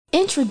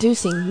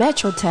Introducing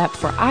MetroTap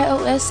for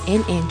iOS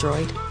and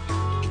Android.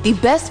 The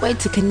best way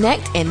to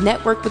connect and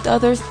network with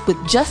others with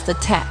just a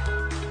tap.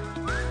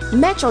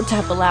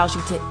 MetroTap allows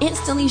you to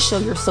instantly show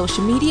your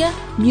social media,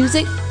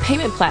 music,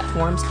 payment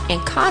platforms,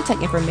 and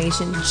contact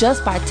information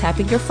just by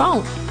tapping your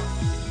phone.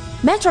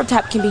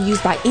 MetroTap can be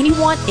used by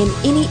anyone in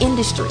any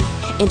industry,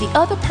 and the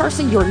other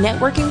person you're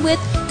networking with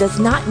does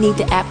not need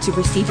the app to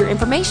receive your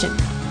information.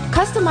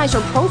 Customize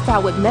your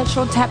profile with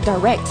MetroTap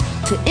Direct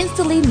to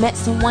instantly match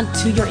someone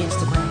to your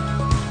Instagram.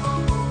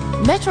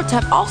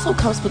 MetroTap also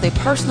comes with a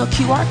personal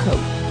QR code,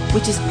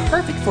 which is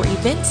perfect for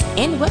events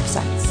and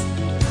websites.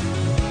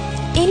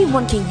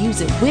 Anyone can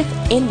use it with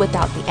and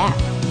without the app,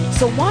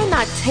 so why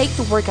not take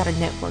the work out of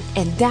network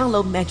and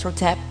download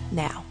MetroTap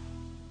now?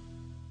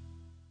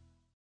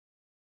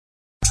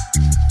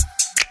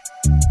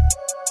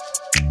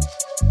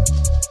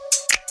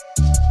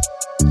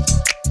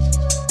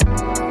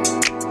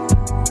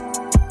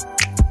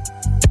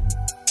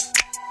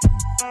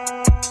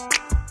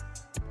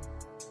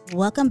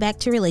 Welcome back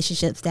to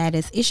Relationship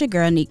Status. It's your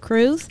girl, Nick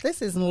Cruz.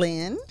 This is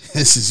Lynn.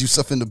 This is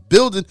Yusuf in the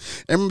building.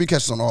 And remember, you catch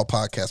us on all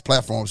podcast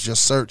platforms.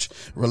 Just search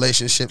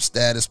Relationship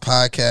Status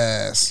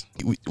Podcast.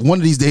 One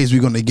of these days,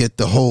 we're going to get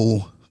the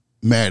whole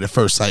Married at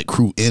First Sight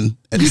crew in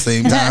at the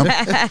same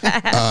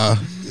time.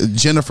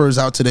 Jennifer's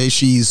out today.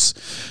 She's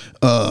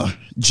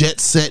jet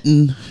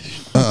setting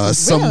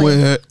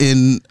somewhere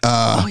in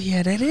Oh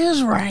yeah, that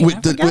is right.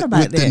 with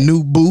the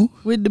new boo.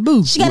 With the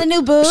boo. She got a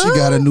new boo. She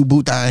got a new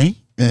boo thing.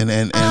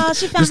 And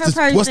she found her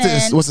person. What's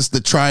this?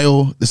 The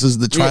trial. This is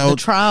the trial. The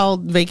trial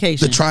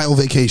vacation. The trial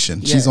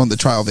vacation. Yes. She's on the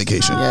trial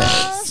vacation.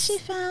 Oh, she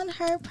found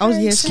her person. Oh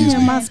yes, she's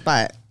in my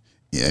spot.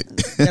 Yeah,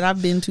 that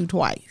I've been to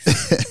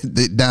twice.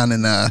 down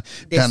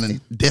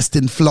in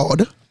Destin,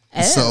 Florida.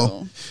 Oh.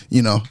 So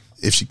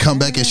if she come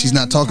back and she's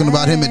not talking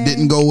about him, it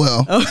didn't go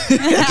well.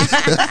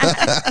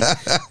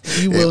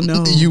 You will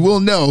know. You will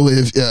know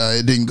if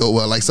it didn't go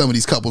well, like some of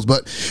these couples.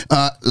 But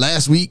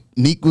last week,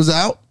 Neek was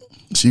out.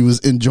 She was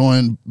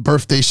enjoying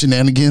birthday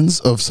shenanigans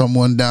of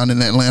someone down in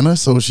Atlanta,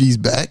 so she's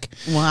back.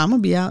 Well, I'm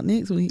gonna be out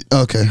next week.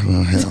 Okay,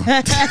 well, hell.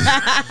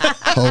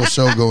 Whole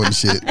show going to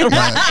shit. All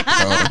right.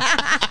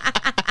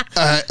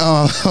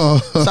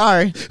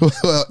 Sorry.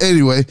 Well,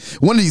 anyway,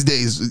 one of these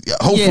days,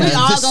 hopefully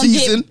this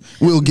season,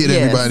 we'll get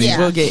everybody. Yeah.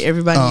 We'll get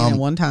everybody in at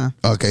one time.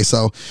 Okay,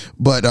 so,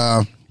 but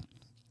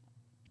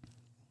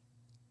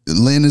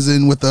Lynn is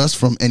in with us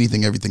from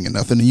Anything, Everything, and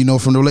Nothing.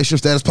 And from the Relationship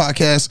Status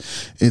Podcast,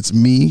 it's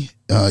me,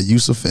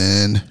 Yusuf,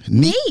 and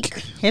Neek.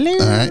 Hello.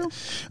 All right.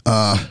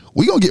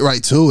 We're going to get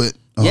right to it.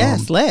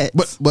 Yes,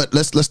 let's. But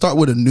let's start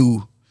with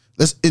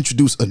let's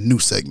introduce a new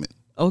segment.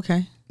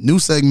 Okay. New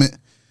segment.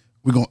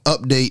 We're going to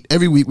update.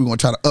 Every week, we're going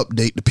to try to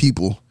update the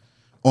people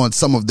on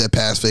some of their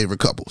past favorite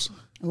couples.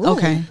 Ooh,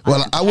 okay.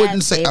 Well, I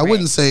wouldn't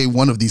say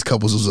one of these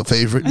couples was a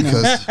favorite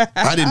because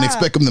I didn't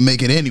expect them to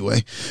make it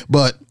anyway.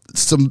 But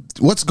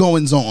what's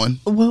going on?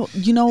 Well,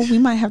 we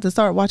might have to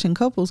start watching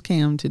Couples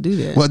Cam to do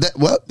that.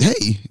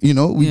 Hey,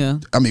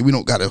 I mean, we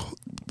don't gotta.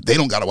 They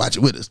don't gotta watch it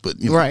with us, but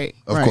right,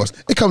 of course,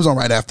 it comes on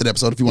right after the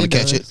episode if you want to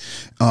catch it.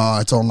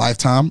 It's on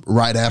Lifetime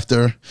right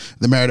after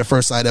the Married at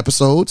First Sight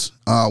episodes.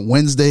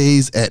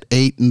 Wednesdays at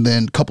 8, and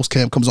then Couples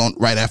Cam comes on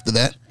right after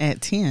that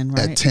at 10.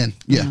 Right at 10.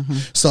 Yeah. Mm-hmm.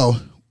 So.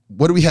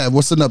 What do we have?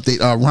 What's an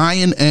update?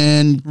 Ryan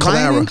and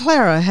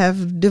Clara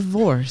have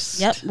divorced.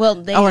 Yep. Well,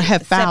 they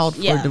have filed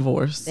for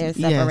divorce. They're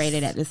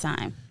separated at this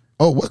time.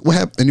 Oh, what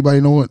happened?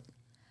 Anybody know what?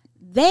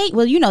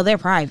 They're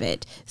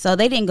private, so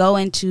they didn't go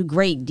into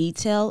great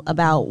detail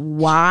about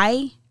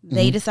why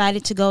they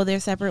decided to go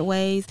their separate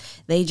ways.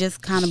 They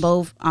just kind of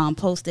both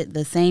posted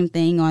the same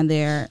thing on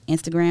their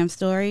Instagram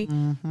story.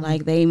 Mm-hmm.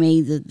 Like they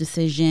made the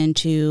decision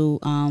to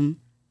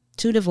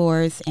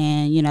divorce,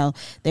 and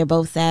they're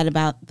both sad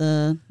about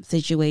the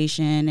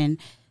situation, and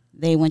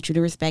they want you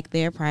to respect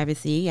their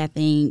privacy. I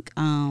think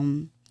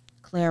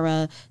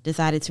Clara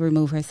decided to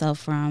remove herself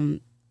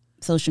from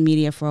social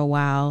media for a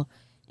while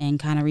and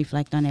kind of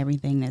reflect on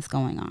everything that's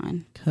going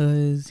on.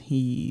 'Cause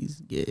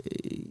he's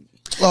gay.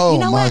 Oh,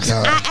 my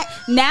God.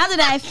 Now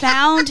that I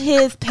found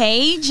his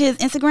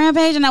Instagram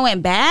page, and I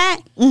went back.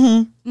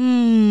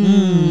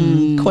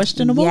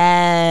 Questionable?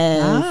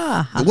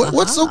 Yes.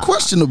 What's so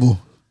questionable?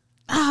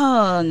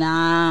 Oh,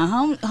 nah.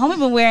 Homie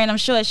been wearing them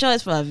short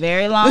shorts for a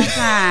very long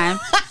time.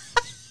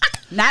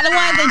 Not the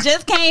ones that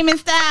just came in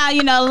style,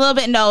 a little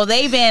bit. No,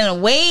 they've been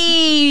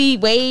way,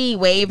 way,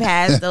 way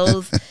past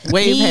those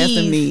way past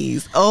the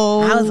knees.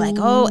 Oh. I was like,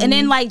 and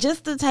then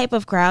just the type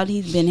of crowd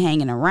he's been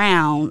hanging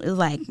around, it was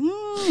like,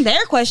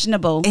 they're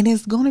questionable. And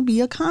it's going to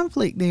be a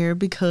conflict there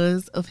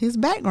because of his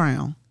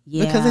background.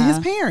 Yeah. Because of his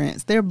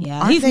parents.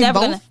 He's never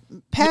both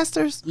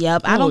pastors?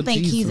 Yep. I don't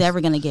think he's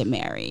ever going to get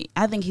married.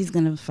 I think he's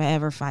going to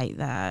forever fight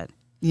that.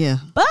 Yeah.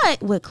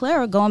 But with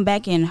Clara going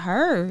back in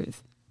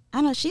hers,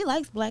 I know she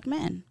likes black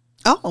men.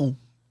 Oh.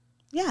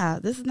 Yeah,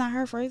 this is not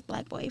her first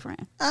black boyfriend.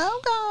 Okay.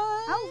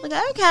 I was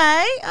like,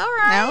 okay, all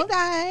right.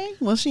 Okay.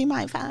 Well, she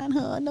might find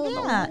her another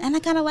one. Yeah, and I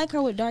kind of like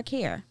her with dark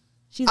hair.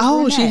 She's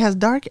she has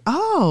dark.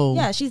 Oh.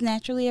 Yeah, she's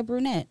naturally a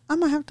brunette. I'm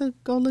going to have to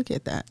go look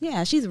at that.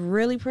 Yeah, she's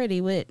really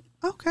pretty with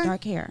Okay.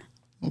 dark hair.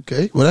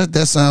 Okay. Well,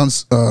 that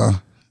sounds, so.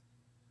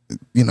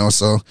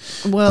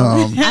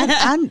 Well,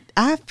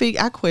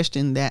 I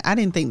questioned that. I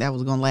didn't think that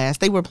was gonna last.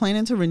 They were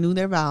planning to renew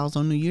their vows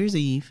on New Year's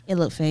Eve, It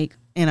looked fake.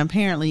 and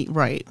apparently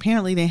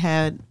they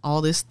had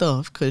all this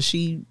stuff because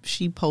she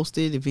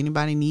posted, if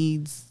anybody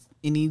needs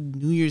any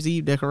New Year's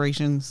Eve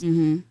decorations,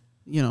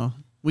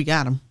 we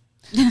got them.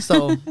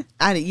 So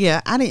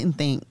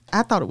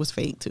I thought it was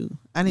fake too.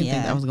 I didn't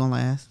think that was gonna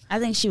last. I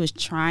think she was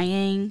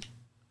trying,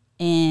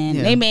 and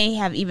they may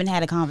have even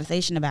had a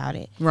conversation about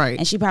it. Right.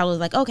 And she probably was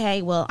like,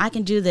 okay, well, I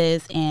can do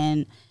this.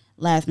 And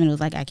last minute was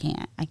like, I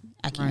can't.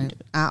 I can't do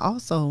it. I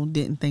also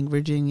didn't think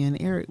Virginia and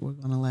Eric were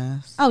gonna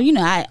last. Oh,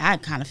 I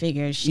kind of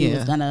figured she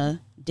was going to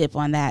dip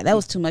on that. That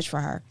was too much for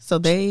her. So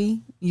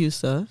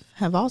Yusuf,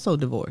 have also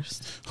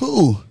divorced.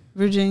 Who?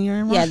 Virginia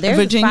and Yeah,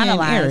 Virginia and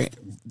finalized. Eric.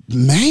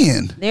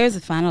 Man. There's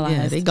a finalized.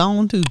 Yeah, they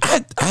gone too.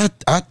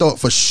 I thought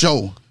for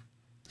sure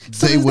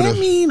So they does would that have.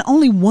 mean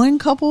only one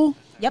couple?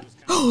 Yep.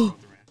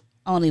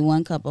 Only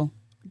one couple.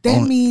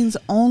 That means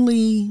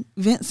only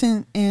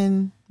Vincent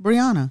and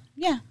Brianna.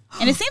 Yeah.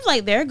 And it seems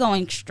like they're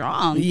going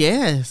strong.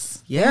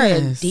 Yes.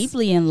 They're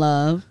deeply in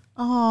love.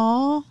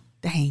 Oh,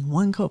 dang,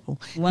 one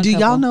couple. One Do y'all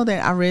couple. know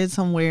that I read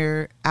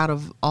somewhere out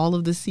of all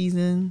of the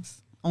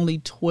seasons, only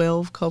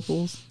 12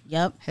 couples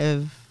Yep.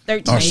 have.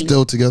 13. Are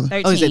still together?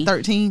 13. Oh, is it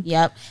 13?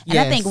 Yep. And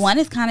I think Yes. one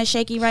is kind of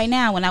shaky right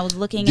now. When I was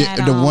looking Yeah,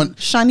 at the one.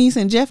 Shanice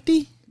and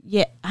Jeffy?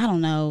 yeah, I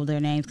don't know their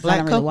names because I Black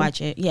don't really couple?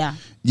 watch it. Yeah.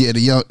 Yeah,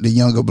 the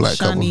younger black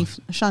couple.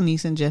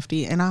 Shanice and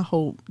Jeffy, and I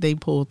hope they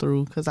pull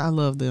through because I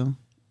love them.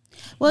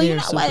 Well, you They're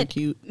know super what?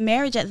 cute.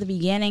 Marriage at the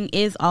beginning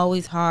is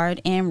always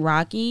hard and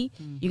rocky.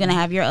 You're gonna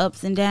have your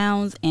ups and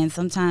downs, and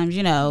sometimes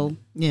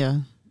Yeah,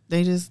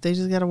 they just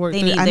got to work. They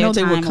through it. need I their know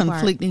they were time apart.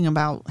 conflicting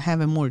about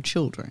having more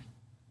children.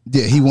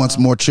 Yeah, he wants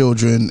more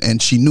children,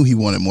 and she knew he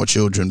wanted more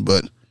children,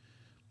 but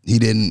he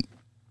didn't.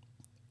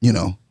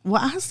 Well,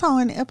 I saw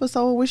an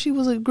episode where she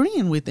was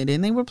agreeing with it,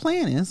 and they were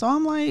planning. So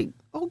I'm like,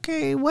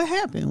 okay, what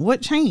happened?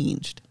 What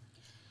changed?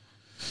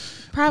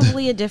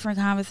 probably a different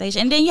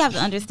conversation. And then you have to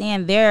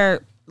understand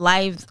their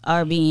lives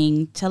are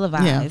being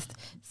televised.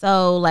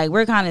 So like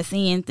we're kind of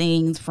seeing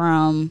things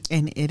from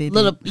An edited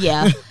little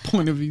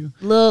point of view.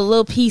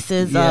 little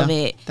pieces Yeah, of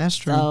it. that's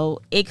true.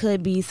 So it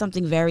could be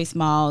something very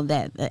small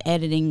that the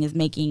editing is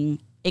making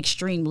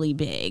extremely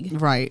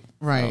big. Right.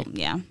 So,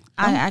 yeah.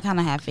 I kind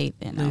of have faith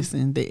in them.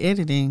 Listen, the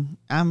editing.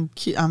 I'm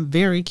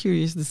very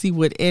curious to see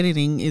what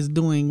editing is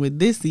doing with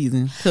this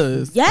season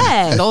because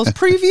Yes. those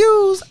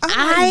previews.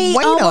 I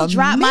wait almost a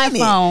dropped my minute.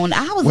 phone.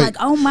 I was Wait, like,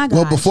 oh my God.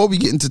 Well, before we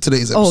get into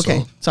today's episode, Oh,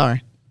 okay.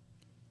 Sorry.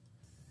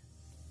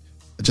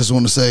 I just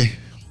want to say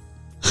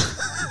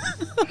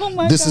oh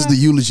my this is the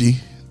eulogy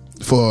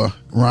for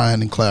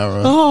Ryan and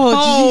Clara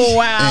Oh,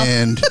 wow.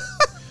 and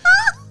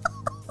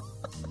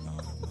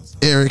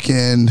Eric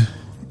and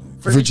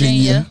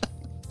Virginia.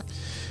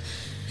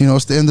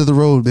 It's the end of the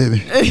road, baby.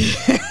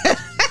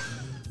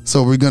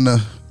 So we're gonna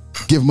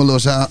give them a little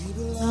shout.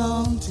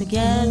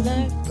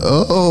 Together.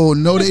 Oh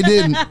no, they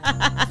didn't. No?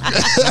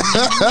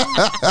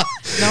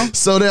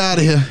 So they're out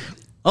of here.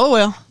 Oh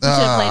well. We should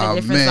have played a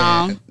different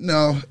song.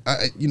 No,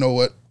 you know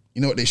what?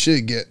 You know what they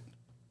should get?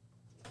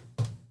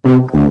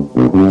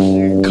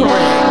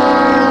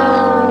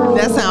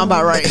 That sound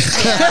about right.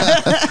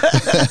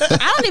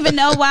 I don't even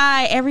know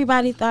why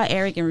everybody thought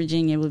Eric and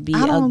Virginia would be a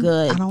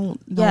good. I don't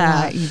know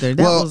Yeah. why either.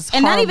 That Well- was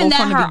And not even horrible that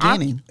from her the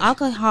beginning.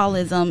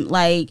 alcoholism,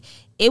 like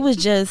it was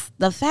just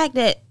the fact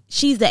that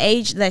she's the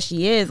age that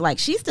she is. Like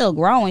she's still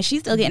growing.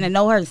 She's still getting to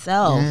know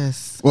herself.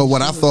 Yes. Well,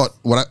 what I thought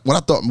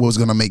was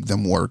going to make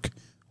them work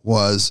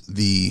was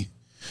the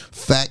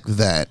fact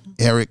that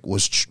Eric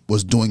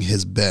was doing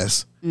his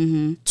best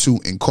to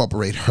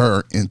incorporate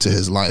her into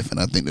his life, and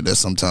I think that that's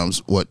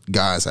sometimes what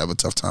guys have a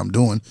tough time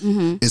doing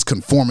is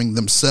conforming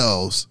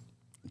themselves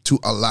to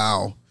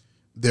allow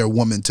their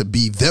woman to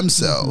be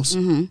themselves.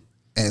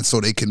 And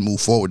so they can move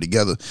forward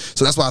together.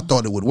 So that's why I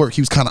thought it would work.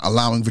 He was kind of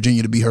allowing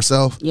Virginia to be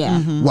herself, Yeah.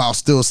 while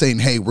still saying,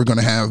 "Hey, we're going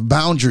to have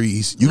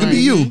boundaries. You can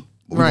be you,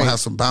 but we're going to have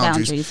some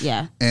boundaries." Boundaries,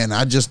 yeah. And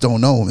I just don't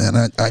know, man.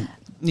 I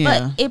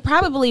Yeah. But it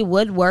probably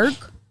would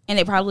work, and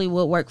it probably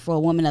would work for a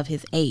woman of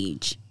his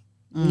age,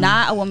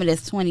 not a woman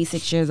that's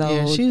 26 years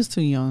old, Yeah, she was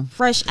too young.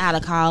 fresh out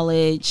of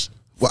college,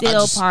 Well, I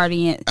still just-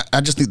 partying. I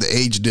just think the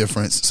age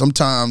difference.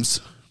 Sometimes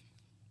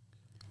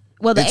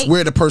Well, the it's age,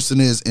 where the person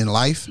is in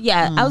life.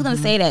 yeah, I was gonna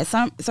say that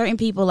certain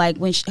people, like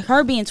when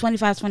her being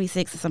 25,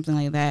 26 or something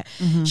like that,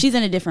 she's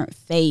in a different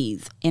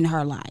phase in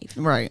her life.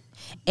 Right.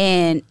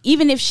 And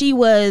even if she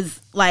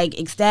was like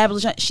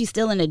established, she's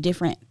still in a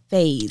different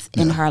phase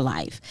in her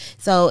life.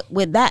 So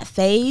with that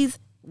phase,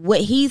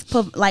 what he's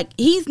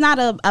he's not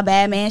a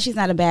bad man. She's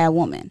not a bad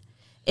woman.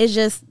 It's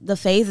just the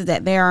phases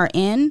that they are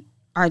in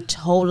are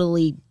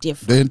totally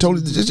different.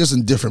 They're just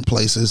in different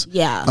places.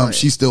 Yeah.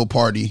 She's still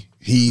party.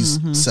 He's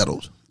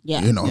settled.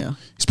 Yeah.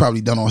 He's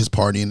probably done all his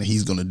partying, and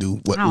he's gonna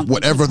do I don't think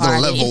whatever he's the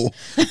partying. level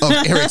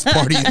of Eric's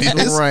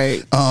partying is.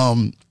 Right.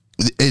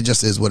 It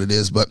just is what it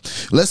is.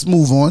 But let's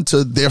move on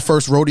to their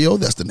first rodeo.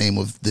 That's the name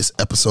of this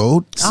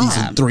episode,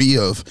 season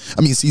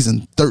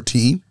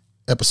 13.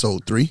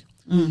 episode 3.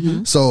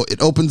 So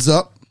it opens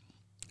up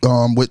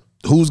with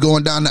who's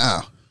going down the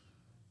aisle.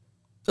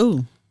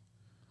 Ooh.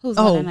 Who's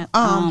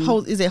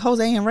is it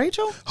Jose and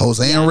Rachel?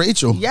 Jose and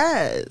Rachel.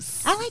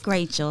 Yes. I like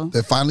Rachel.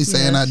 They're finally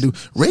saying I do.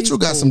 Rachel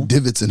got some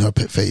divots in her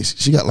face.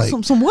 She got like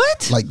Some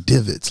what? like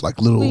divots, like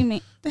little. What do you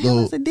mean? The hell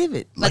is a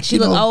divot? Like she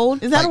look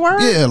old? Is that like, a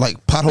word? Yeah,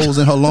 like potholes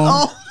in her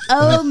lung.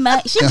 Oh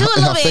my! She do in a her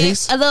little bit,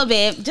 face?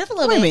 just a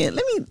little Wait a bit. minute.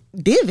 Let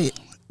me divot.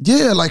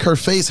 Yeah, like her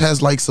face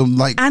has like some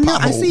like I know.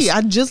 potholes. I see.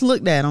 I just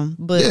looked at them,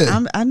 but Yeah.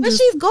 I'm But just.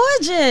 she's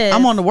gorgeous.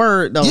 I'm on the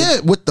word though.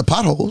 Yeah, with the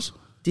potholes.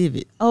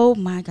 Divot. Oh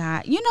my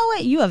God! You know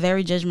what? You are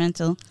very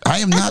judgmental. I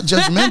am not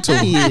judgmental.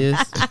 He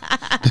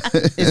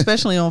is,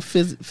 especially on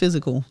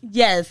physical.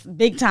 Yes,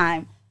 big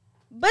time.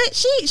 But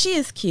she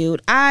is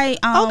cute. I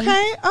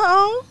Okay.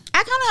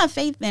 I kind of have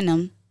faith in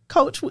him.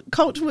 Coach with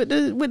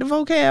the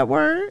vocab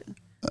word.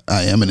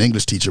 I am an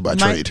English teacher by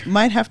trade.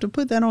 Might have to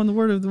put that on the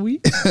word of the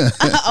week.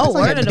 Oh,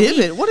 word of the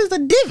divot. week. What is a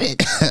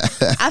divot?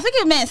 I think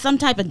it meant some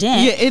type of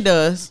dent. Yeah, it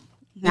does.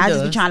 I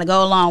just be trying to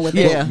go along with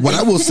Yeah. it. What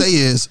I will say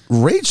is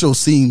Rachel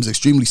seems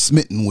extremely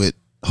smitten with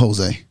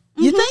Jose.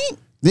 You think?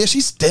 Yeah,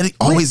 she's steady,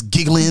 always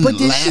giggling but and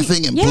did she-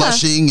 laughing and yeah.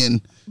 blushing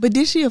and But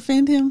did she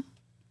offend him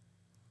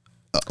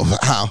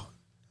how?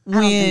 don't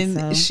when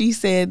think so. she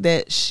said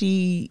that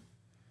she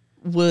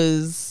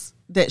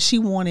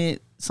wanted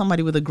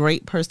somebody with a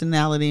great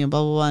personality and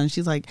blah blah blah? And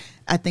she's like,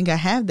 I think I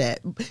have that.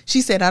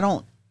 She said,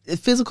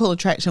 physical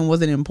attraction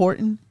wasn't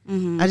important.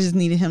 I just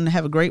needed him to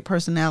have a great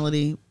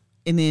personality.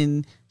 And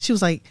then she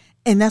was like,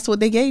 and that's what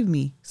they gave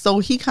me. So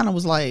he kind of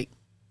was like,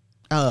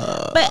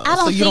 But I don't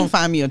so you think don't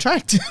find me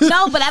attractive?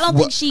 no, but I don't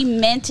think she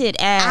meant it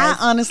I as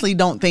honestly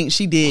don't think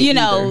she did. you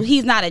know, either.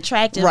 he's not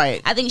attractive.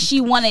 Right. I think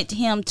she wanted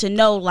him to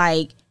know,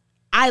 like,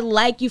 I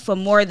like you for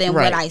more than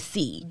Right. what I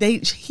see.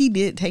 He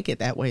did take it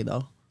that way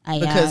though. Yeah,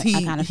 Because I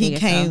kinda he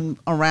figured came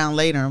around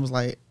later and was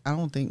like, I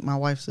don't think my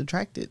wife's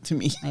attracted to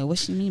me. Like, what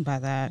she mean by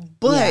that?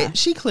 But Yeah.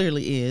 she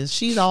clearly is.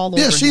 She's all over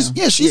Yeah,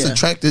 she's him.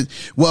 attracted.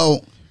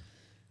 Well,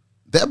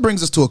 that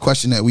brings us to a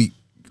question that we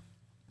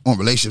on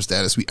relationship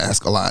status we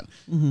ask a lot.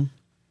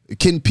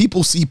 Can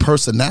people see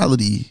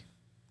personality?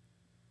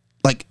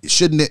 Like,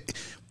 shouldn't it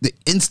the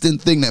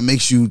instant thing that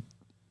makes you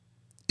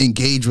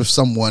engage with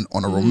someone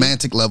on a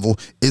romantic level,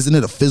 isn't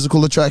it a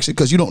physical attraction?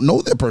 Because you don't know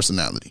their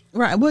personality.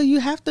 Right. Well, you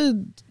have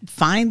to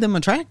find them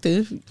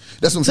attractive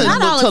That's what I'm to, saying.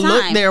 Not all the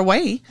look time. their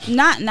way.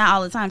 Not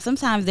all the time.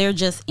 Sometimes they're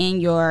just in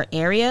your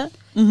area,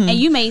 and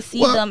you may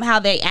see Well- them how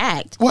they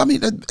act. Well, I mean,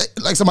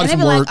 like somebody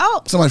And from they be work. like,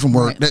 oh, somebody from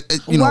work.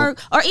 You know,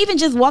 Work, or even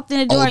just walked in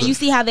the door and older. you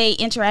see how they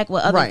interact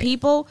with other Right.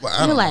 people. Well, I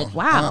You're don't like, know.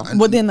 wow.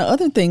 Well, then the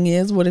other thing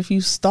is, what if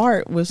you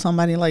start with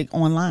somebody like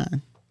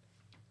online,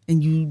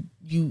 and you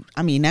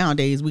I mean,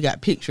 nowadays we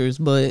got pictures,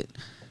 but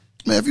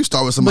man, if you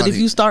start with somebody, if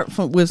you start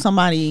with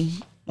somebody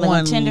Like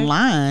on Tinder?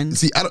 online,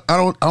 see, I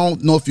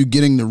don't know if you're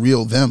getting the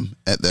real them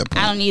at that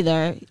point. I don't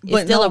either. It's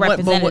but still no, a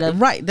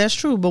representative. right, that's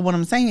true. But what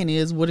I'm saying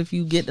is, what if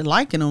you get to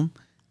liking them,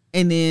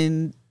 and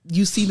then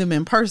you see them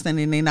in person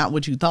and they're not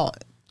what you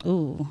thought?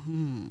 Ooh.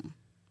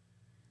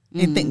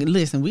 And think,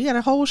 listen, we got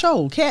a whole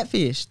show,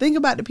 Catfish. Think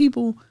about the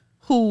people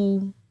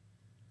who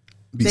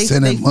Be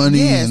sending money.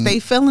 Yes, and, they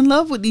fell in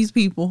love with these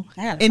people,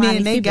 I gotta and find then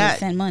these they people to got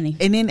send money.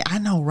 And then I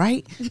know,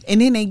 right?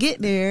 And then they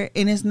get there,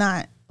 and it's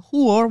not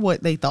who or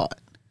what they thought,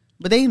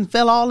 but they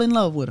fell all in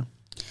love with them.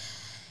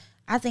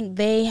 I think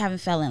they haven't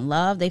fell in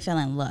love. They fell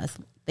in lust.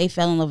 They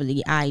fell in love with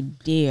the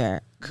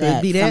idea Could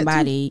that be that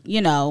somebody,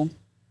 you know,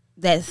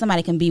 that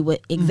somebody can be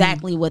with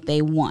exactly what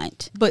they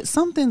want. But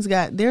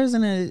there's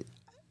an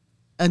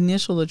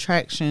initial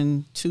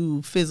attraction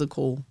to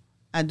physical.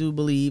 I do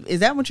believe. Is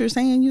that what you're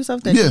saying,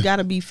 Yusuf? That Yeah. you got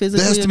to be physically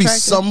there has to be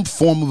attractive? some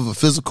form of a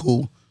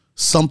physical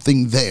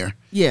something there.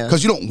 Yeah.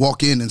 Because you don't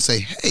walk in and say,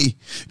 hey,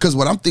 because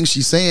what I'm thinking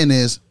she's saying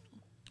is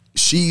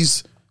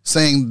she's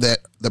saying that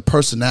the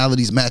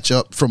personalities match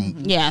up from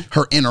Yeah.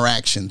 her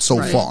interaction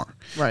so far.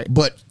 Right.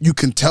 But you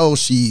can tell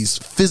she's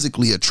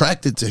physically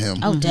attracted to him.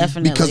 Oh,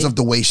 definitely. Because of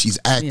the way she's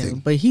Yeah, acting.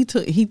 but he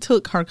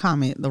took her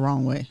comment the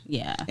wrong way.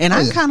 Yeah. And Oh,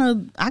 I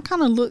yeah.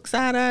 kind of looked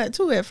side eyed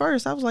too at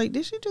first. I was like,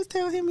 did she just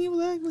tell him he was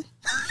ugly?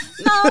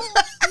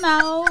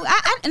 No.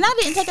 And I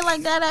didn't take it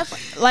like that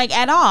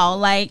at all.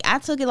 Like, I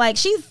took it like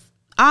she's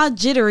all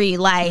jittery,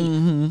 like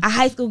a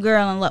high school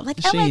girl in love. Like,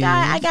 oh my She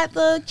God, is. I got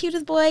the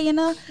cutest boy, you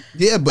know?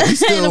 Yeah, but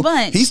In a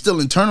bunch. he still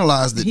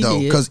internalized it He though,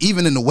 did. because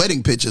even in the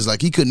wedding pictures,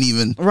 like he couldn't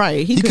even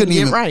Right, he couldn't get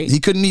even right. He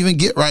couldn't even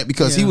get right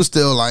because he Yeah. was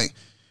still like,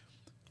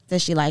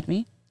 Does she like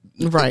me?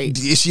 Right.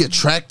 is she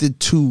attracted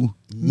to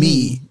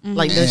me?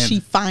 Like, does And- she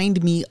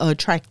find me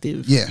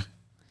attractive? Yeah,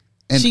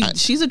 and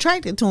She's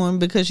attracted to him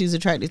because she's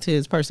attracted to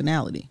his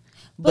personality.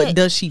 But But-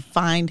 does she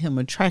find him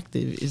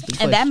attractive is the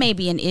question. And that may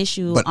be an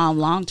issue But on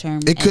long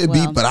term. it could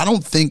be, but I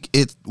don't think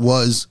it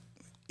was.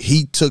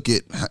 He took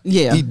it.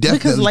 Yeah, he definitely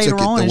because later took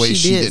it on the way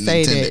she did didn't say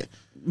intend that. it.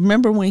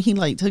 Remember when he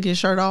like took his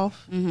shirt off?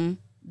 Mm-hmm.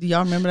 Do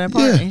y'all remember that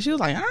part? Yeah. And she was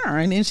like,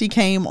 and then she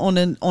came on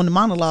the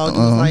monologue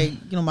and was like,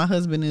 you know, my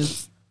husband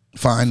is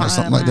Fine or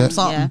something like fine, that.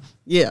 Something.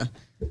 Yeah.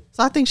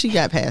 So I think she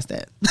got past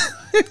that.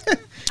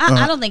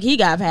 I don't think he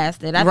got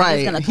past it. I think Right.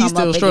 it's going to He's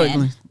come up still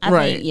again. struggling.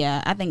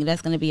 Right. I think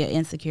that's going to be an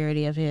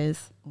insecurity of his.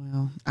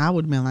 Well, I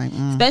would have been like,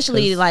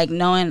 Especially 'cause- like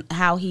knowing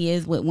how he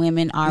is with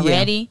women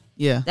already.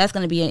 Yeah. That's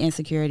going to be an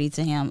insecurity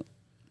to him.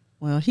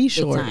 Well, he's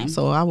Big short, time.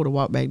 so I would have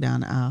walked back down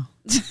the aisle.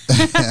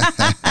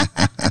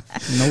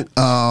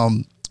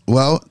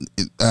 Well,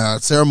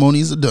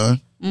 ceremonies are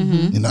done.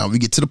 Mm-hmm. And now we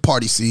get to the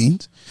party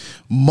scenes.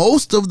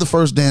 Most of the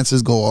first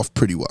dances go off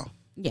pretty well,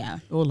 Yeah.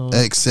 Oh Lord.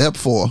 except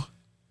for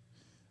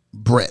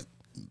Brett.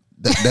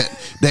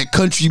 That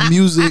country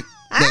music,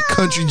 that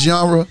country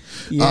genre,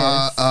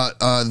 Yes.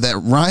 that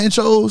Ryan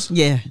chose,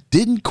 Yeah.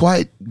 didn't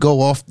quite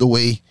go off the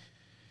way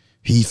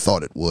he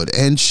thought it would,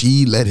 and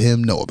she let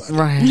him know about it.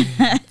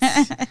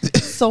 Right.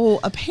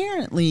 So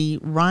apparently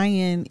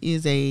Ryan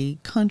is a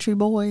country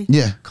boy.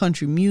 Yeah.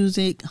 Country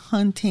music,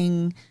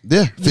 hunting,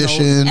 Yeah,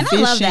 fishing. And I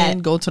love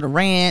that. go to the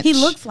ranch. He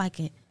looks like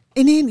it.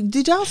 And then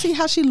did y'all see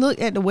how she looked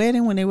at the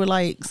wedding when they were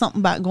like something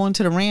about going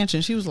to the ranch,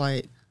 and she was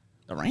like,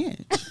 the ranch.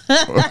 And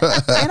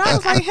I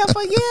was like,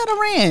 heifer, yeah, the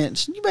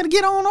ranch. You better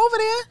get on over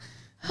there.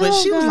 But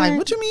Oh, she was like, God.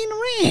 what you mean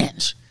the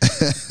ranch?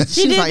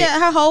 She did like, that.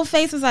 Her whole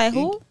face was like,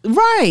 who?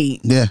 Right.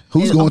 Yeah,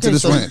 who's And, going to okay,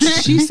 this so ranch?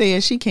 She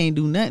said she can't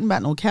do nothing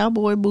about no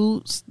cowboy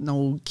boots,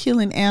 no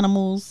killing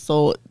animals.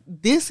 So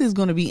this is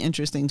going to be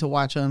interesting to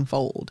watch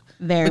unfold.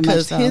 Very much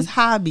because so. his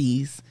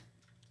hobbies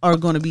are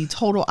going to be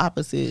total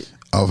opposite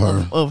Of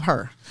her. of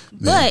her.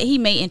 But he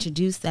may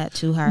introduce that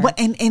to her. But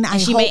and I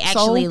she hope may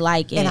actually so,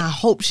 like it. and I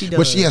hope she does.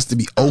 But she has to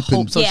be open.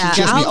 hope so. Yeah,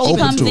 She I has to be hope she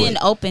open comes to in it.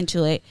 open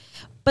to it.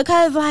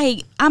 Because,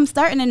 like, I'm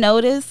starting to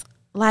notice,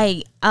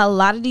 like, a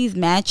lot of these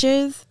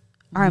matches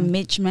are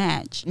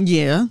mismatched.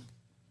 Yeah.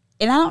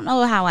 And I don't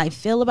know how I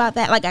feel about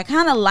that. Like, I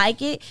kind of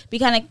like it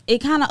because it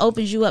kind of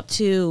opens you up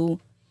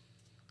to,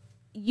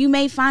 you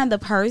may find the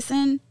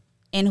person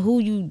and who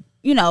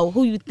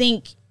you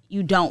think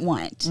you don't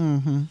want.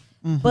 Mm-hmm.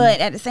 But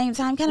at the same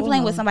time, kind of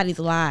playing with somebody's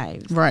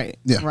lives. Right.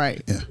 Yeah.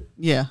 Right. Yeah.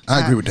 Yeah.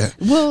 I agree with that.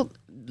 Well,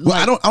 Well,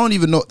 I don't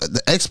even know.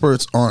 The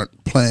experts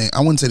aren't playing. I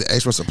wouldn't say the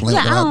experts are playing,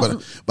 Yeah, I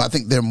but I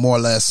think they're more or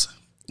less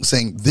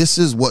saying this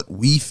is what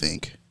we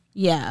think.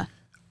 Yeah.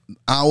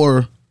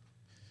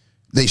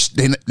 They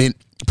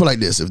put like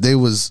this: if they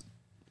was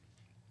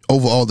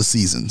over all the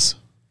seasons,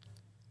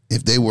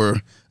 if they were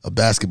a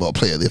basketball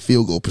player, their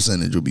field goal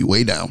percentage would be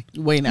way down.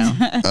 way now.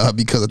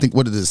 Because I think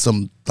what it is,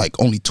 some like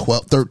only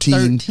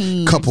 13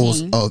 13.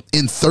 couples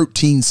in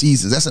 13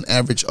 seasons. That's an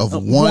average of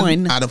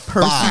one out of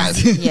person.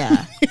 5.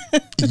 Yeah.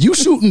 You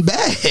shooting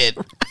bad.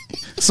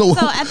 So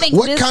I think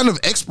what this- kind of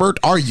expert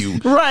are you?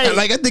 Right. And,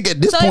 like, I think at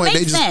this So it point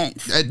makes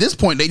sense. at this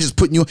point they just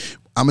putting you.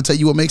 I'm gonna tell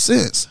you what makes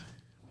sense.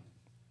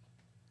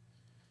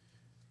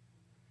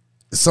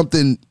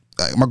 Something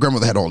my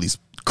grandmother had all these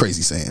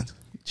crazy sayings,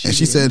 and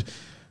she said,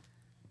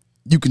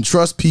 "You can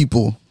trust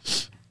people,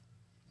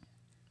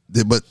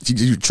 but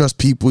you trust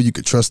people. You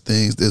can trust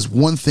things. There's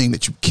one thing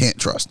that you can't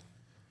trust.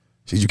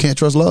 She said, you can't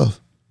trust love,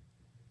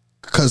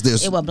 because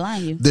It will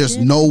blind you. there's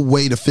no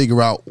way to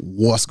figure out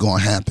what's going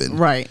to happen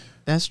Right.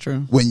 That's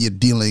true. when you're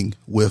dealing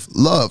with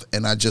love.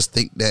 And I just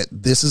think that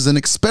this is an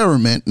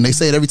experiment, and they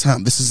say it every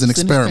time. This is an It's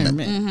an experiment.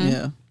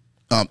 experiment.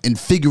 Yeah. In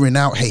figuring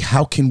out, hey,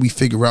 how can we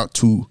figure out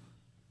to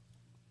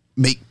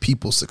make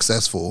people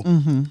successful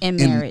In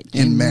marriage.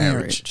 in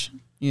marriage?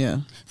 Yeah.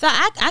 So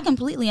I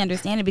completely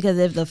understand it, because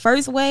if the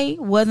first way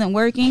wasn't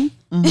working,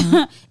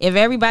 if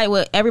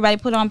everybody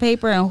put on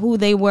paper and who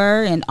they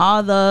were and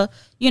all the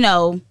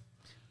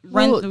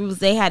run throughs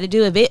they had to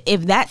do,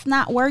 if that's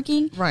not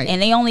working, Right.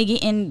 and they only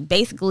getting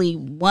basically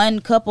one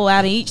couple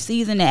out of each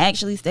season that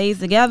actually stays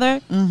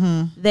together,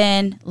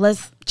 then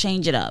let's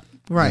change it up.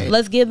 Right.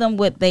 Let's give them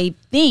what they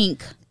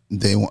think.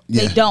 They want.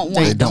 Yeah, They don't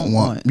want. They don't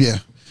want. Yeah.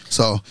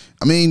 So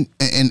I mean,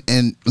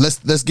 and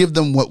let's give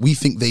them what we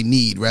think they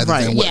need rather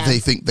Right. than what Yeah. they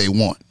think they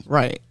want.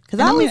 Right. Because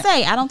I always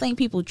say, I don't think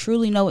people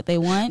truly know what they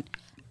want.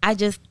 I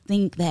just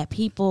think that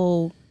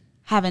people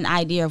have an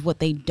idea of what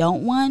they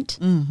don't want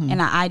and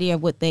an idea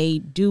of what they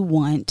do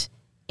want.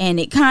 And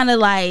it kind of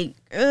like,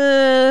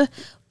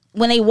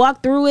 when they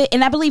walk through it,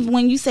 and I believe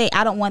when you say,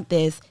 I don't want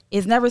this,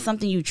 it's never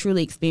something you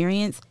truly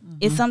experience.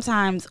 It's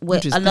sometimes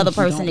what just another think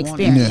you person don't want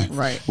it. experienced. Yeah.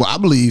 Right. Well, I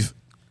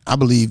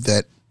believe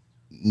that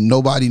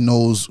nobody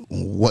knows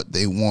what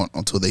they want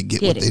until they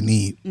get what Get they it.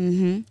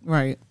 need.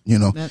 Right. You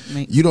know, That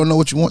makes- you don't know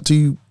what you want till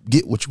you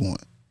get what you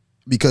want,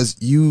 because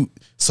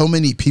so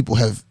many people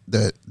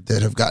that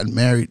have gotten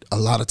married a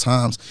lot of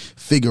times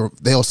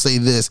they'll say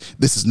this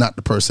is not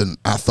the person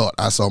I thought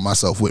I saw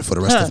myself with for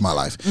the rest of my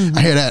life.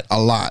 I hear that a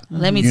lot.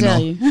 Let me tell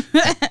know? you.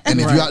 And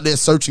if you're out there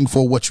searching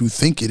for what you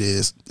think it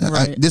is,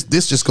 Right.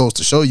 this just goes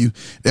to show you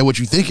that what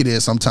you think it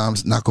is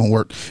sometimes not going to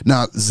work.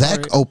 Now,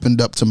 Zach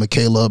opened up to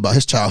Michaela about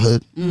his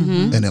childhood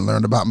and then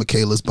learned about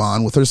Michaela's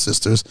bond with her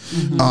sisters.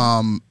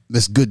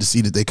 It's good to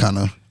see that they kind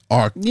of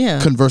are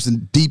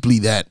conversing deeply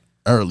that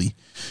early.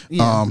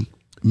 Yeah.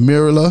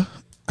 Mirla,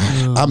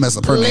 I mess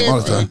up her name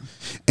all the time.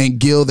 And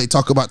Gil, they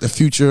talk about the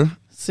future.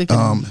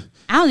 Sickening.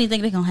 I don't even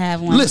think they're going to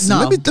have one. Listen,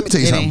 let me tell you it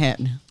something. ain't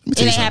happening. Let me It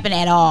tell you ain't something. happening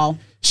at all.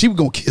 She was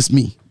gonna kiss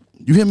me.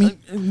 You hear me?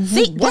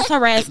 See, that's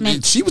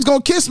harassment. She was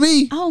gonna kiss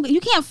me. Oh, you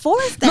can't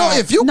force that. No,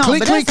 if you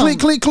clink, clink, clink,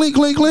 clink, clink,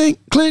 clink, clink,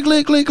 clink,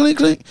 clink, clink, clink,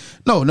 clink.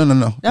 No.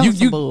 That was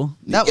some bull.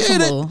 That was some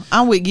bull.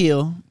 I'm with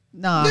Gil.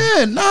 Nah.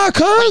 Yeah, nah,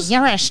 cuz.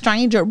 You're a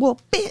stranger. Well,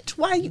 bitch,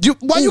 why you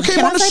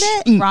came on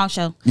the show? Wrong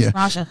show. Yeah.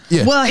 Wrong show.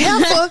 Yeah. Well,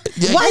 heifer,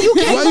 why you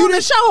came on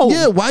the show?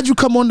 Yeah, why'd you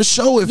come on the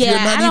show if you're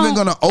not even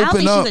gonna I don't open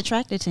think up? she's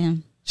attracted to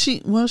him. She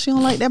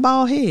don't like that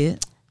bald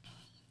head.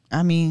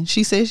 I mean,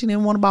 she said she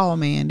didn't want a bald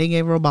man. They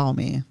gave her a bald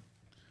man.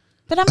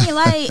 But I mean,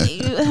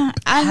 like,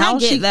 I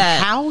get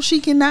that. How she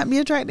cannot be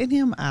attracted to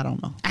him, I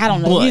don't know. I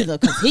don't know either,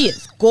 because he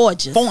is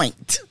gorgeous.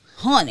 Point.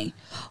 Honey.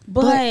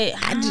 But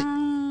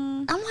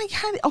I'm like,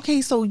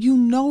 okay, so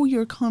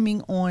you're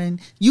coming on.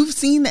 You've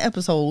seen the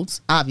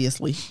episodes,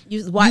 obviously.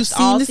 You've watched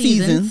seen all the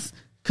seasons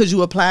because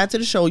you applied to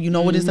the show. You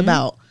know what it's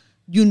about.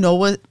 You know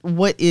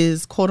what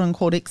is quote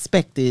unquote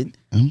expected.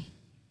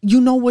 You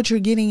know what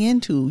you're getting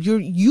into.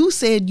 You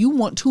said you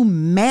want to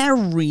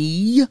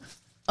marry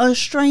a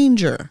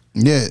stranger.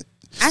 Yeah.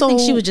 I think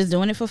she was just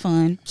doing it for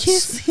fun.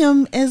 Kiss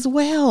him as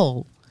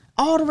well.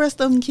 All the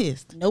rest of them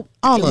kissed. Nope.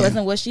 All it of wasn't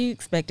them. what she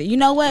expected. You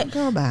know what?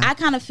 Girl, bye. I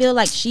kind of feel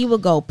like she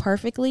would go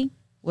perfectly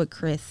with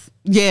Chris.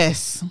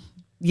 Yes.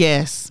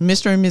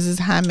 Mr. and Mrs.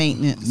 High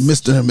Maintenance.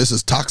 Mr. and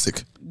Mrs.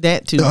 Toxic.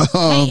 That too.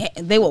 Hey,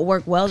 they would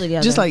work well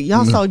together. Just like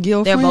y'all saw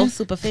Gil they're friend. both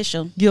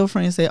superficial. Gil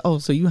friend said, "Oh,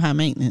 so you high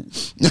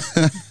maintenance?"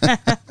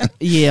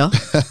 Yeah.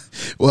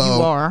 Well,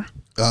 you are.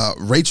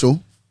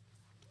 Rachel,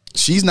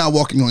 she's not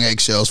walking on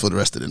eggshells for the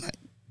rest of the night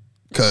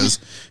because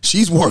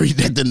she's worried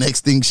that the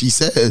next thing she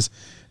says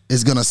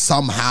is gonna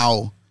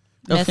somehow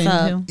Mess Offend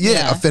up. him?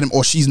 offend him,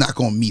 or she's not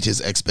gonna meet his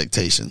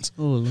expectations.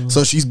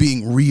 So she's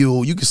being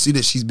real. You can see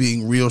that she's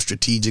being real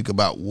strategic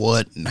about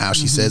what and how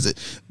she says it.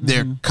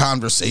 Their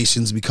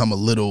conversations become a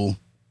little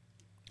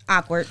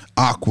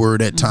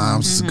awkward at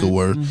times. Is a good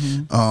word.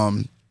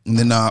 And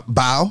then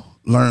Bao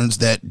learns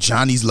that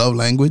Johnny's love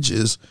language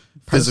is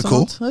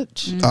physical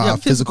touch.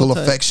 physical touch.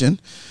 affection.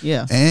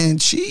 Yeah.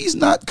 And she's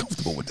not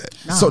comfortable with that.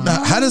 So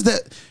now how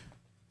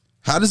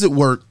does it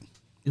work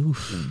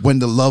when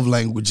the love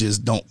languages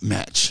don't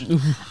match?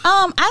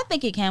 I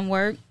think it can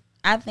work.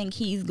 I think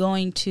he's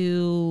going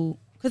to,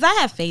 because I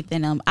have faith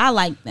in them. I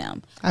like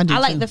them. I do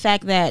like too. the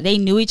fact that they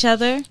knew each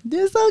other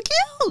They're so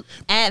cute.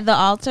 at the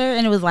altar,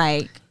 and it was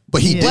like,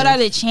 But he what did. are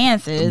the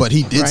chances? But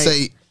he did Right.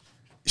 say,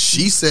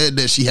 she said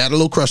that she had a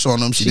little crush on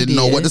him. She didn't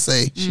know what to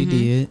say. She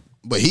did.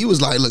 But he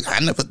was like, look, I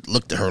never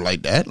looked at her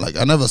like that. Like,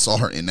 I never saw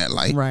her in that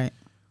light. Right.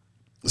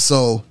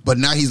 So, but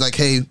now he's like,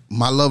 hey,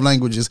 my love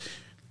language is,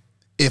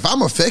 if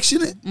I'm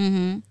affectionate,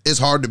 it's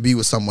hard to be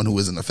with someone who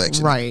isn't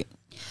affectionate.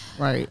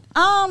 Right.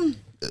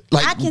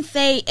 Like, I can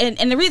say,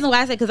 and the reason why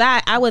I say, because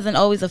I wasn't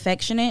always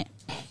affectionate,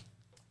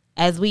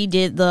 as we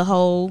did the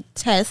whole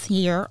test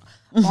here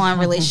on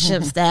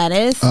relationship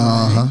status,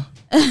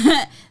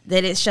 that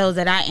it shows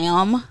that I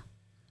am,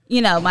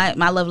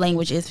 my love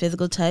language is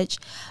physical touch.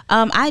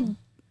 I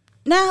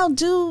now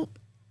do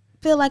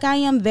feel like I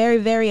am very,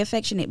 very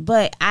affectionate,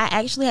 but I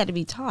actually had to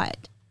be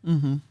taught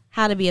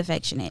how to be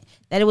affectionate,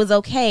 that it was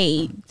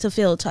okay to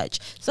feel touch.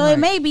 So it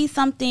may be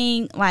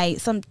something like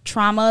some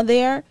trauma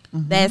there.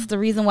 That's the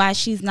reason why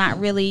she's not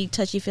really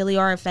touchy-feely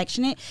or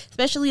affectionate,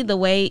 especially the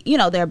way,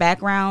 their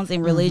backgrounds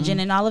and religion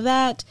and all of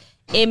that.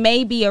 It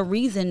may be a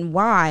reason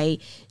why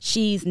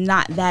she's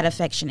not that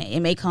affectionate.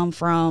 It may come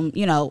from,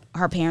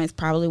 her parents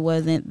probably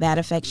wasn't that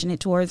affectionate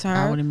towards her.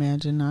 I would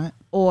imagine not.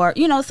 Or,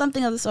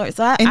 something of the sort.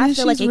 So And I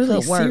feel like it really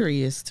could work.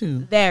 serious too.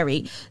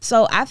 Very.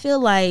 So I feel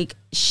like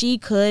she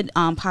could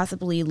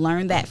possibly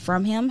learn that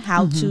from him,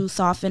 how to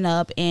soften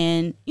up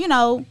and,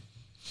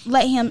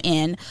 let him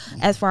in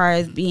as far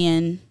as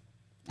being,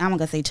 I'm not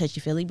going to say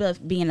touchy-feely,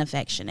 but being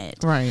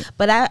affectionate. Right.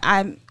 But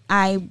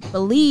I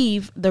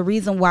believe the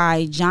reason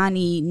why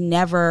Johnny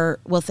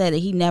said that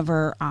he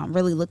never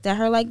really looked at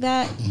her like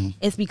that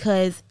is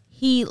because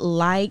he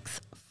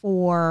likes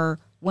for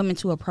women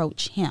to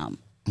approach him.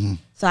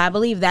 So I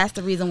believe that's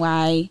the reason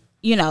why,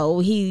 he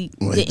didn't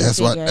that's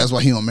figure.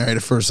 why he don't marry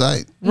at first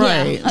sight.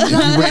 Right.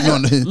 You waiting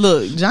on the,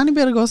 Look, Johnny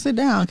better go sit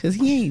down because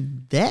he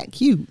ain't that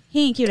cute.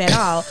 He ain't cute at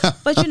all.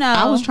 But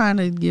I was trying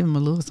to give him a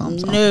little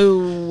something.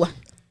 no,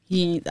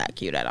 he ain't that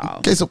cute at all.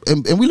 okay, so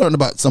and we learned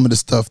about some of this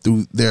stuff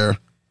through their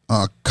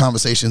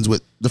conversations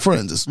with the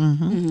friends. It's,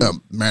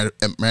 married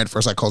at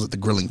first sight calls it the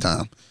grilling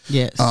time.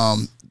 Yes.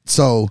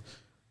 So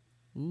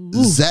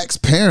Zach's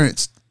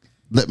parents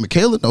let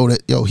Michaela know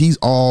that he's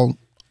all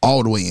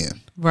the way in.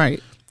 Right.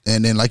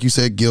 And then, like you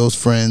said, Gil's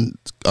friend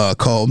called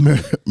Call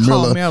Mirla.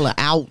 Mirla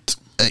out.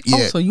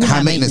 Yeah, so you high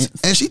high maintenance.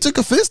 maintenance. And she took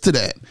offense to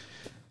that.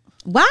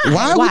 Why?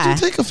 Why would you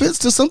take offense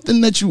to something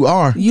that you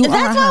are? You That's are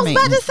what high I was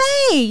about to maintenance.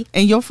 say.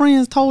 And your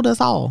friends told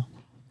us all.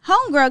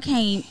 Homegirl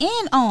came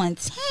in on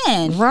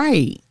 10.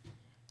 Right.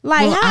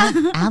 Like, Well,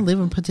 how? I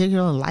live a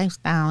particular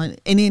lifestyle,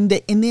 and then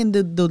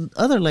the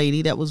other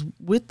lady that was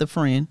with the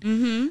friend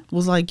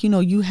was like,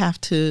 you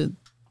have to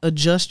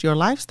adjust your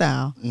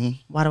lifestyle.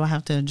 Why do I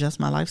have to adjust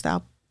my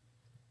lifestyle?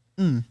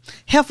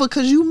 Heifer,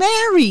 because you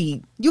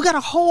married, you got a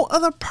whole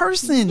other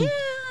person.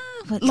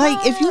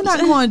 Like, if you're not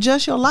going to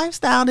adjust your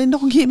lifestyle, then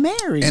don't get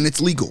married. And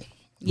it's legal.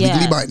 Yeah.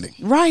 Legally binding.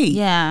 Right.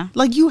 Yeah.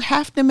 Like, you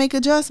have to make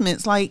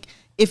adjustments. Like,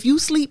 if you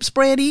sleep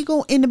spread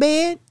eagle in the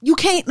bed, you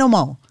can't no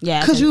more.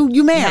 Yeah, Because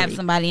you married. have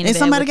somebody in the and bed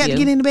somebody with got you. to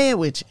get in the bed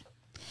with you.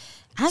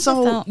 I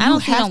So don't you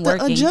see them have to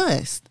working.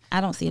 adjust. I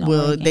don't see them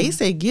Well, working. they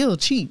say Gil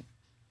cheap.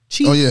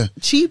 Oh, yeah.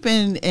 Cheap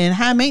and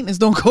high maintenance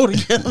don't go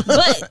together.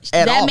 but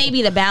at that all. may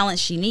be the balance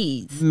she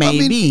needs.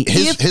 Maybe.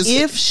 his-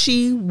 if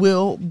she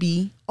will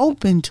be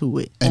open to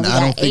it. And we I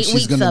don't got think 8 she's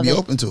weeks going to of be it.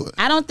 open to it.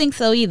 I don't think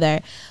so either.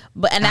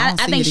 But and I I don't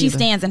see think it she either.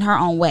 stands in her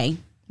own way.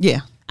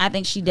 Yeah. I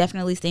think she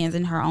definitely stands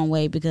in her own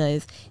way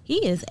because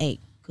he is a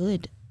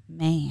good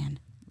man.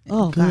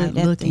 Oh, Good God,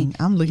 that looking. thing.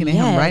 I'm looking at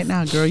him Yes. right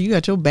now, girl. You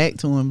got your back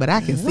to him, but I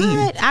can see him.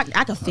 What?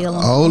 I can feel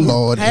him. Oh,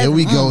 Lord. Here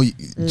we go.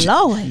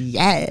 Lord.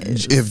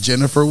 Yes. If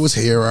Jennifer was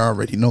here, I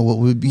already know what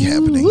would be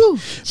happening. Woo.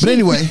 But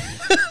anyway,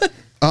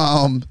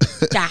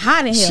 Got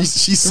hot in here.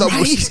 she's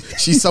somewhere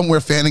she's somewhere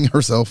fanning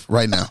herself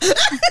right now.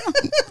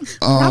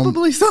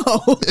 Probably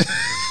so.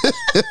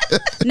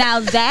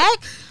 Now Zach,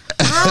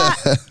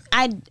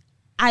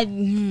 I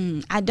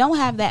don't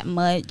have that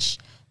much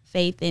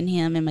faith in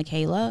him and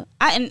Michaela.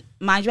 And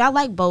mind you, I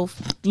like both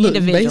Look,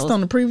 individuals. based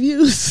on the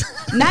previews.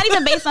 Not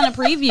even based on the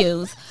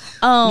previews.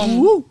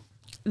 Woo.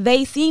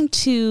 They seem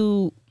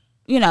to,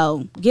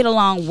 get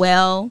along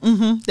well,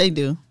 They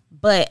do.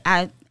 but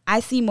I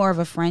see more of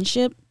a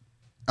friendship.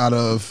 Out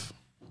of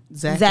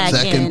Zach Zach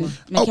and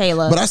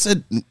Michaela. but I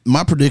said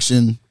my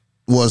prediction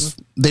was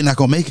they're not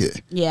gonna make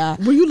it. Yeah.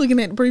 Were you looking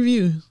at the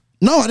previews?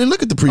 No, I didn't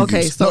look at the previews.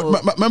 Okay, so- No,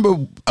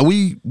 remember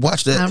we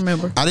watched that. I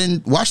remember. I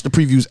didn't watch the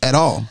previews at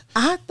all.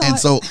 I thought. And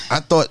so I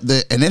thought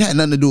that, and it had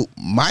nothing to do.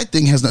 My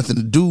thing has nothing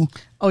to do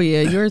Oh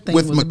yeah, your thing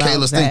with was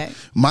Michaela's about Zach. thing.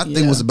 My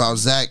thing Yeah. was about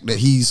Zach, that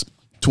he's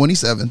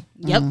 27,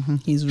 Yep.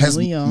 He's has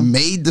really young.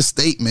 made the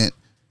statement,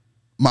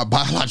 my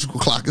biological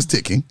clock is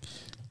ticking,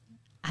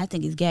 I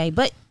think he's gay,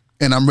 but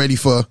and I'm ready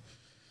for.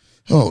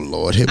 Oh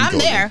Lord, here we I'm go.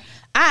 there.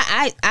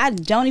 I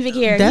don't even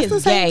care. That's he the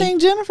is same gay. thing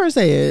Jennifer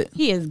said.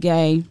 He is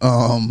gay.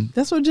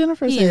 That's what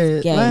Jennifer He said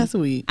is gay. last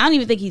week. I don't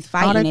even think he's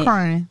All fighting that it.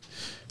 crying.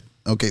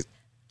 Okay.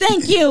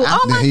 Thank you.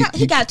 Oh my God,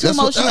 he got too that's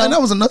what- emotional. and that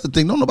was another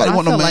thing. Don't nobody I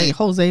want no felt man. like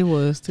Jose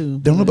was too.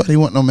 Don't nobody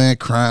want no man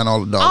crying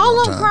all the all doggone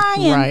of time. them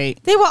crying.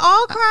 Right. They were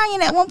all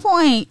crying at one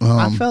point.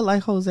 I felt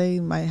like Jose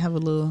might have a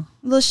little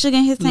Little sugar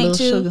in his tank Little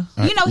too. sugar.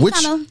 You know, he Which-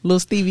 kind of. little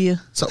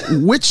stevia. So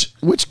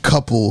which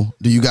couple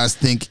do you guys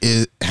think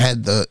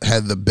had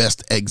the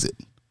best exit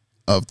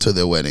to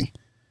their wedding?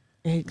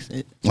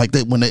 Exit. Like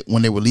when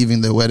they were leaving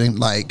their wedding,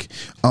 like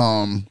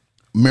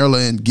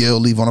Marilyn and Gil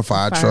leave on a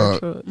fire truck.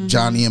 truck.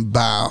 Johnny and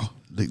Bao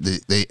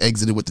they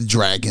exited with the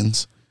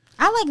dragons,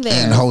 I like that.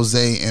 and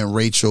Jose and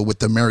Rachel with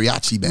the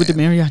mariachi band. With the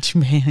mariachi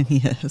man,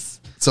 yes.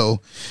 So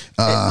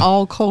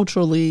All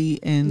culturally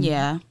and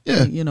Yeah.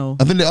 yeah, you know,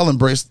 I think they all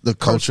embraced the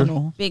culture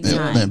personal. Big and,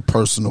 time. and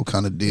personal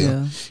kind of deal.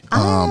 Yeah.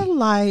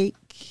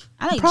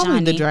 I like probably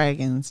Johnny. the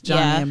dragons,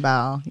 Johnny Yeah. and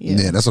Bao.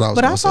 Yeah, that's what I was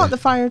But I gonna thought say. the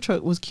fire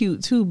truck was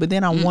cute too. But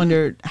then I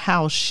wondered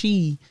how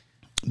she.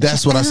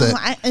 That's what I said.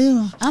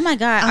 Oh my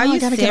God, are I you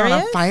gotta get on a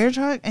serious? fire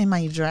truck in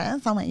my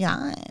dress. Oh my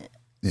God.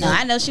 No,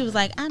 I know she was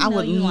like, I know I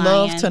would you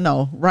love lying. to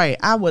know. Right.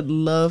 I would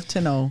love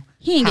to know.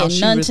 He ain't how getting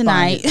she none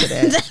responded tonight. to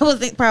that. That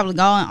was probably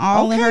going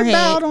all in her Okay,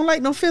 Bao head. don't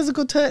like no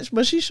physical touch,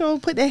 but she sure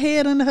put that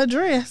head under her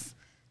dress.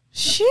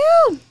 Shoo.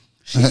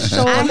 She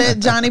sure let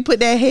Johnny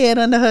put that head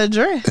under her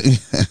dress.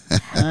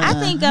 I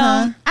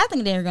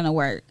think they're gonna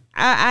work.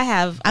 I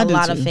have I a do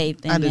lot of too.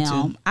 faith in I do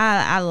them. too.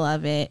 I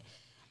love it.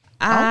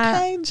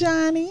 Okay,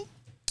 Johnny.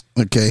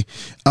 Okay.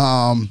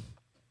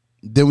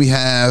 Then we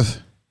have.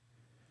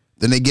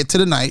 Then they get to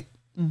the night.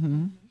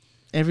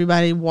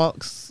 Everybody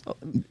walks,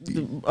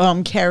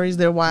 carries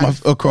their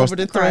wife Across over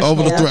the threshold.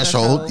 over the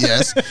threshold.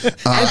 Yes. I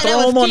thought Throw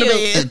that them on was the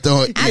cute. bed. And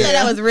throw- I thought yeah.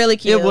 that was really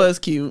cute. It was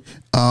cute.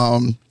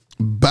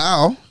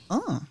 Bao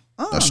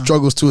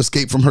struggles to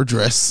escape from her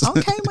dress.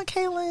 Okay,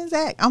 Michaela and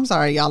Zach. I'm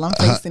sorry, y'all. I'm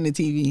facing the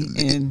TV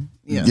and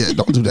yeah, Yeah,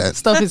 don't do that.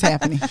 stuff is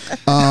happening.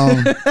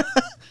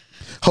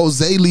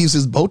 Jose leaves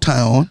his bow tie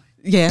on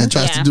Yeah. and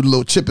tries Yeah. to do the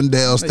little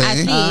Chippendales I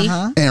thing.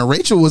 see. And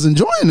Rachel was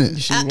enjoying it.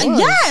 She was.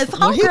 Yes,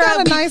 Well, he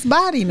got a homegirl. nice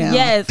body now.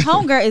 Yes,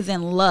 homegirl is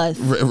in lust.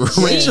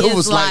 Rachel She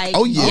was is like,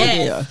 "Oh yeah."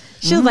 yes. yeah.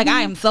 She was like,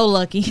 I am so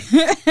lucky.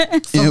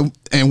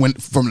 And when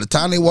from the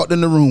time they walked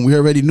in the room, we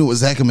already knew what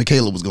Zach and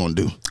Michaela was going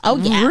to do. Oh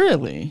yeah.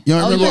 Really? You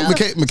remember yeah.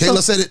 what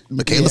Michaela said it?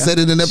 Michaela Yeah. said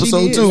it in She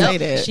episode did 2. say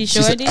that. She She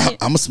sure said, did.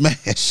 I'm a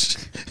smash.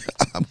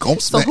 I'm going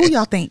to So smash. who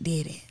y'all think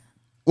did it?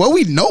 Well,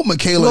 we know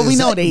Michaela. Well, we and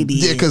know Zach they did.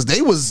 Yeah, because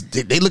they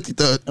looked at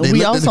the. They We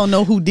looked also at,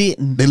 know who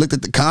didn't. They looked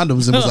at the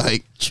condoms and was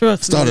like,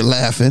 Trust me. started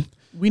laughing.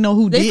 We know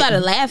who They didn't.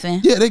 started laughing.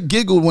 Yeah, they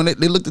giggled when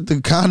they looked at the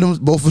condoms.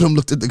 Both of them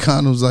looked at the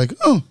condoms like,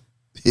 oh.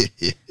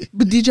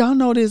 But did y'all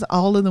notice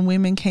all of the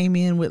women came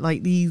in with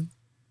like these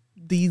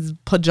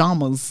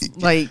pajamas,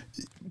 like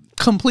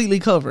completely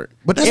covered?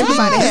 But that's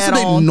Everybody what had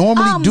they on.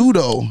 normally do,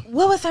 though.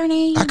 What was her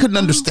name? I couldn't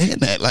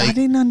understand that. I Like,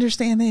 didn't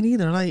understand that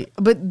either. Like,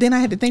 but then I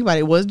had to think about it.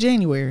 It was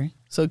January,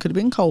 so it could have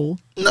been cold.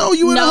 No,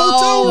 you in a No.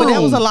 hotel room. But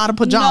that was a lot of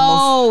pajamas.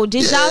 No,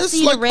 did Yeah, y'all it's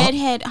see like- the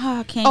redhead? Oh,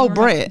 I can't. Oh,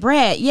 remember. Brett.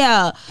 Brett,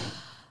 yeah.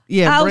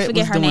 Yeah, I always Brett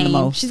forget was her doing the name.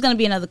 most. She's gonna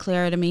be another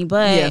Clara to me,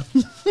 but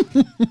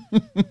Yeah,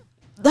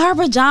 her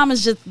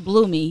pajamas just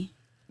blew me.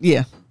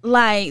 yeah.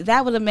 Like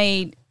that would have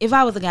made, if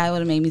I was a guy, it would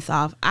have made me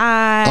soft. Oh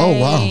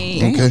wow.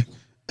 Okay.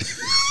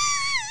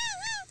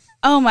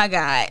 Oh my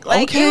god!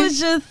 Like Okay. it was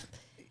just.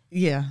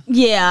 Yeah.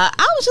 Yeah,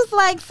 I was just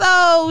like,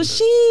 so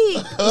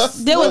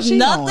there was she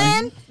nothing.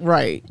 doing?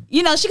 Right.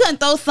 You know, she couldn't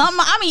throw something.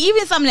 I mean,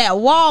 even something at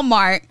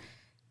Walmart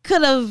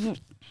could have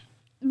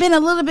been a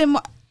little bit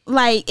more.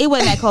 Like it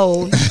wasn't that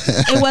cold.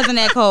 It wasn't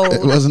that cold.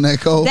 It wasn't that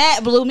cold.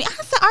 That blew me.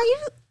 I said, "Are you,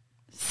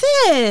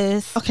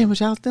 sis?" Okay, but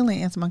y'all still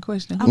ain't answer my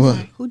question. What?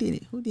 Who did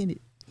it? Who did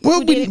it?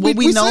 Well, did it?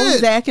 We know said.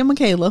 Zach and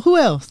Michaela. Who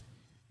else?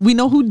 We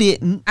know who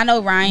didn't. I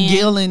know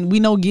Ryan. We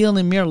know Gil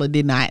and Mirla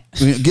did not.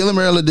 Gil and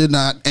Marilla did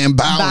not, and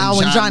Bow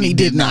and Johnny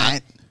did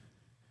not.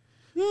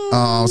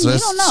 So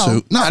that's don't know.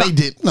 two. No, they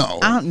did. No,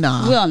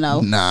 Nah. We don't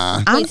know.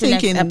 nah. I'm Wait till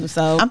next thinking.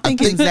 episode. I'm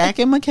thinking Zach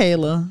and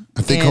Michaela.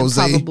 I think and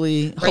Jose.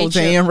 Probably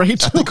Jose and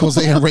Rachel. I think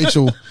Jose and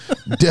Rachel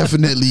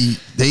definitely.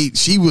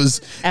 She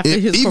was After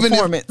his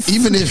performance.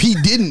 Even if he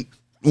didn't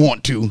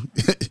want to,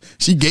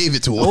 she gave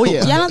it to him. Oh,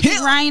 yeah. Y'all don't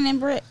think Ryan and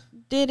Britt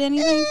did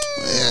anything?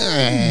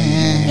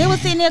 They were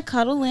sitting there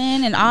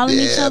cuddling and all in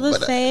each Yeah, other's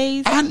but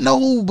face. I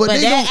know, but But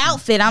they that don't-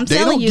 outfit, I'm they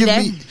telling don't you give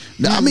that. me.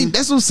 I mean,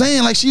 that's what I'm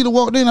saying. Like she'd have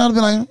walked in, I'd have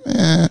been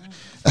like,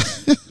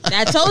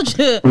 I told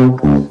you,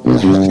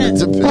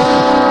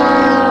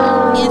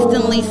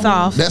 instantly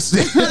soft. that's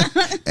it.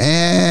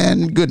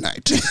 And good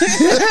night.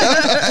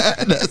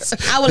 that's,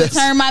 I would have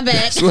turned my back.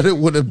 That's what it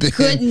would have been.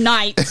 Good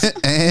night.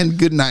 And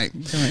good night.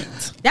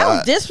 That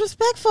was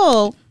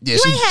disrespectful. Yeah,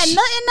 You ain't had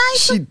nothing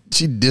nice.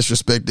 She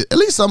disrespected. At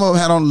least some of them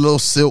had on a little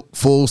silk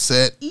full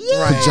set,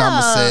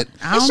 pajama set.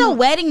 It's your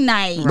wedding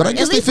night. But I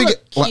guess At they least figure.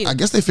 look Well, cute. I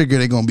guess they figure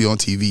they're gonna be on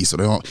TV, so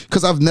they don't.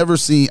 Because I've never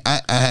seen. I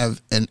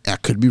have, and I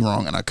could be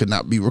wrong, and I could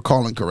not be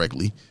recalling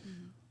correctly,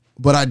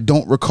 but I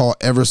don't recall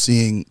ever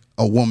seeing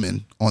a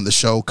woman on the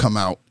show come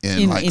out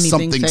in like anything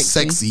something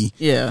sexy.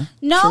 Yeah.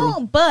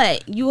 No,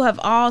 but you have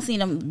all seen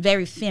them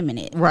very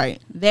feminine.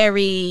 Right.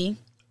 Very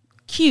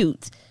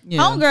cute. Yeah.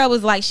 Homegirl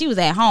was like, she was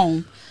at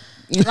home.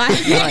 Like,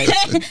 Right.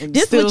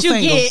 this Still what you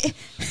single. get.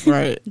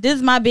 Right. This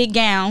is my big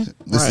gown.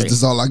 Right. This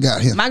is all I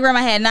got here. My grandma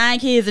had 9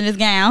 kids in this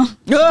gown.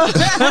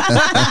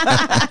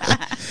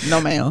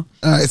 No, ma'am.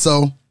 All right,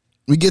 so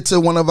we get to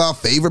one of our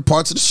favorite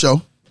parts of the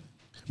show.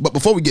 But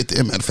before we get to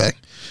it, matter of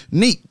fact,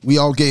 Neat, we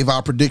all gave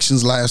our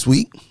predictions last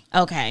week.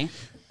 Okay.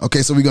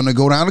 Okay, so we're gonna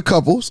go down to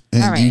couples,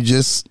 and All right.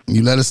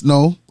 you let us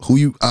know who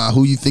you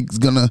think is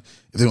gonna,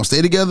 if they're gonna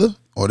stay together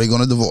or they're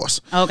gonna divorce.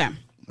 Okay.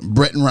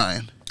 Brett and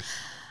Ryan,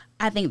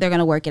 I think they're going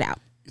to work it out.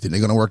 you think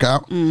they're gonna work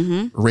out?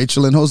 Mm-hmm.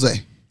 Rachel and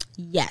Jose.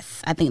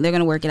 Yes. I think they're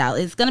going to work it out.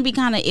 It's going to be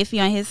kind of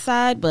iffy on his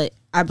side, but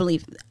I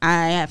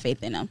have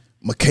faith in him.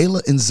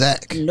 Michaela and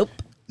Zach. Nope.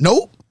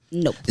 Nope.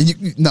 Nope.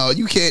 No,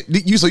 you can't.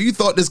 So you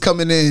thought this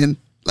coming in,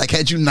 like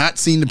had you not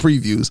seen the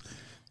previews,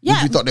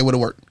 Yeah. you thought they would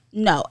have worked.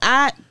 No,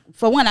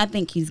 for one, I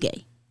think he's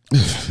gay.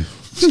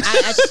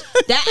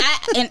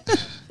 And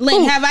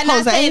Lynn, have I not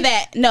Jose? said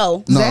that?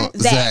 No. No,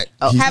 Zach.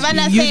 Have I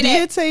not You said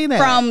did say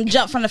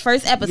that. from the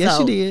first episode? Yes,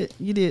 you did.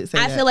 You did say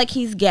I that. feel like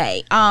he's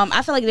gay.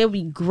 I feel like they would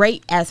be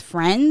great as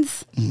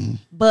friends,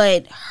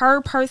 but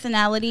her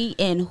personality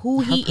and who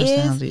he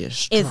personality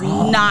is is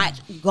strong. not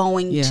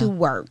going Yeah. to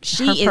work.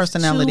 She her is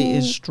personality too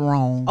is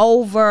strong.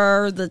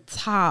 over the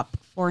top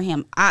for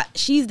him.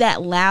 She's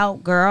that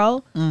loud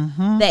girl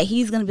that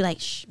he's gonna be like,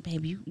 shh,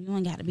 baby, you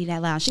ain't got to be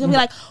that loud. She's gonna be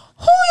like,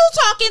 who you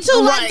talking to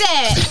like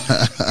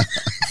that?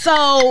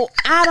 So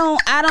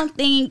I don't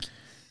think,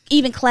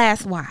 even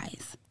class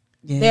wise,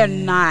 they're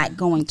not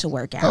going to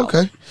work out.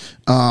 Okay.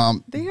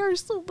 They are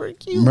super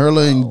cute.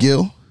 Merla and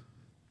Gil.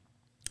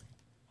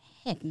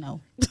 Heck no.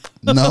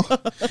 No.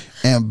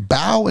 And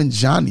Bow and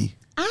Johnny.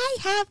 I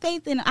have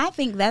faith in. I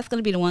think that's going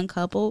to be the one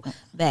couple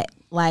that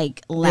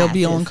like They'll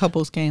be on lasts.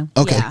 couples cam.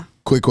 Okay. Yeah.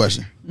 Quick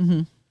question.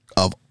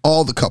 Of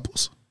all the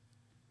couples,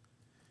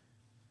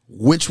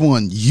 which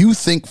one you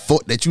think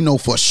that you know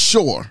for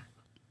sure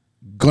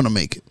gonna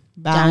make it?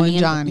 Bow and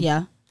Johnny.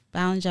 Yeah,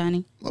 Bow and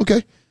Johnny.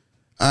 Okay.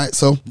 All right.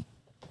 So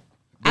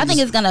I think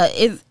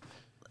it's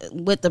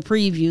with the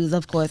previews,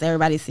 of course,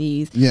 everybody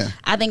sees. Yeah.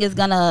 I think it's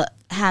gonna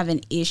have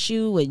an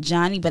issue with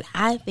Johnny, but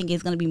I think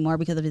it's gonna be more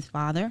because of his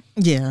father.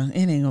 Yeah,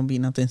 it ain't gonna be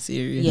nothing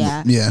serious.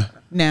 Yeah. yeah.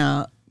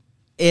 Now,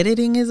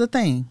 editing is a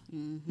thing,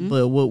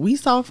 but what we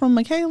saw from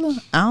Michaela,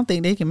 I don't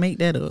think they can make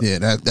that up. Yeah.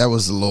 That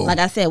was a little. Like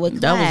I said, with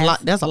That was class, a lot.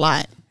 That's a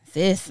lot.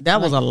 sis.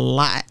 That was a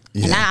lot.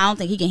 Yeah. And I don't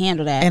think he can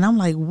handle that. And I'm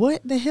like,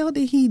 what the hell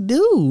did he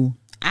do?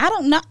 I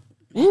don't know.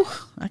 Ooh,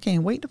 I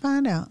can't wait to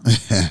find out.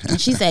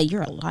 And she said,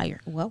 "You're a liar."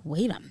 Well,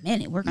 wait a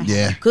minute. We're gonna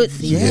Yeah. have a good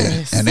season.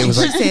 Yes. Yeah. And they was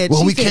She like, said- well,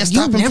 she we said, can't "You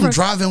stop him from never-"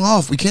 driving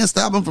off. We can't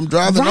stop him from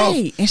driving off.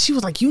 Right. And she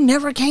was like, you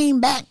never came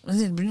back.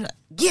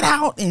 Get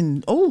out.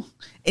 And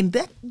and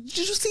that, did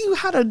you see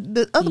how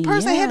the other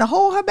person Yeah. had to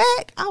hold her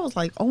back? I was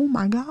like, oh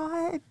my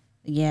God.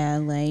 Yeah,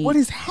 like What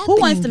is Who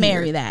wants to happening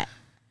marry here? that?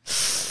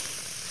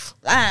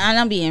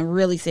 I'm being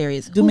really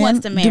serious. Do Who men, wants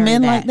to marry do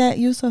men that? like that,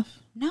 Yusuf?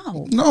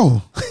 No.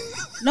 No.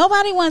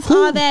 Nobody wants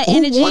all that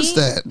energy. Who wants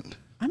that?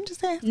 I'm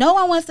just saying. No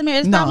one wants to marry.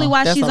 That's No, probably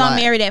why that's she's a on lot.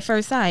 Married at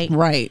First Sight.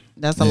 Right.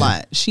 That's a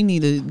lot. She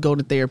need to go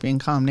to therapy and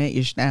calm that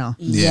ish down.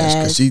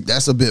 Yes, because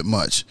that's a bit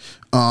much.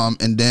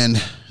 And then,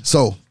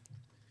 so,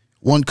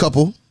 one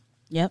couple.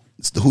 Yep.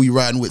 It's the Who You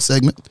Riding With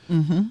segment.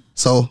 Mm-hmm.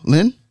 So,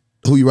 Lynn,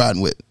 who you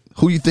riding with?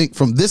 Who you think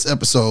from this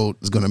episode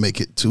is going to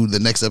make it to the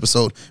next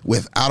episode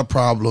without a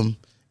problem?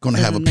 Going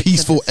to have a next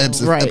peaceful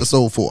episode. Right.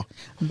 episode 4.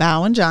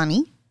 Bow and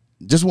Johnny.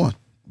 Just one.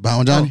 Bow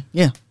and Johnny.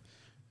 Yeah.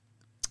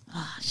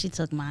 She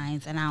took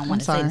mine, and I don't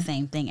want to say sorry. the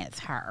same thing as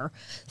her.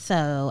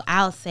 So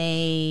I'll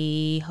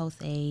say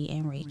Jose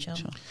and Rachel.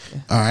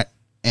 All right.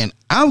 And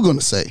I'm going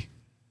to say,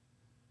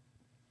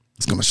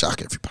 it's going to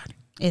shock everybody,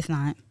 It's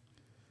not.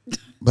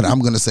 but I'm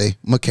going to say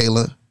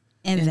Michaela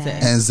And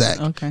Zach. and Zach.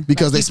 Okay.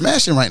 Because they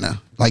smashing right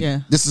now. Like, Yeah.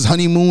 this is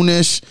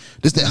honeymoonish.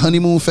 This that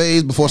honeymoon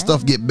phase before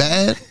stuff get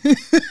bad.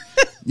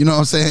 You know what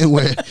I'm saying?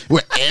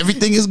 Where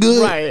everything is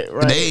good.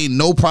 Right. There ain't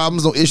no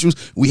problems, no issues.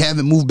 We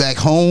haven't moved back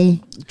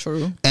home.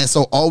 True. And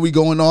so all we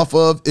going off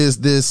of is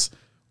this,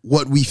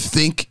 what we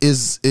think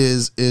is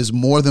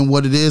more than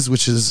what it is,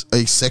 which is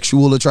a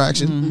sexual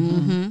attraction.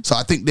 Mm-hmm. So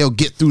I think they'll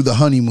get through the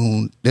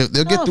honeymoon. They'll get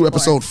Of through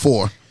course. episode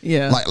 4.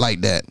 Yeah.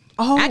 Like that.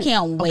 Oh, I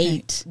can't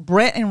wait.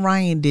 Brett and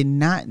Ryan did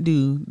not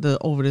do the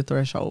over the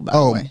threshold, by the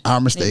Oh, way.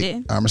 our mistake.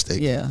 didn't? Our mistake.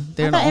 Yeah.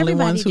 They're I the thought only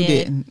everybody ones who did.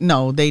 didn't.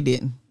 No, they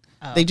didn't.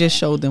 They just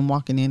showed them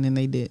walking in and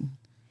they didn't.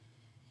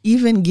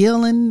 Even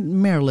Gil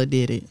and Marla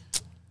did it.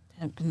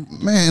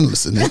 Man,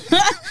 listen.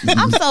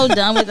 I'm so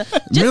done with it.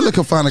 Marla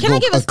can find Can I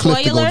give a cliff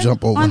to go spoiler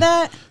jump over. on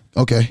that?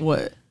 Okay.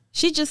 What?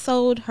 She just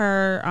sold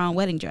her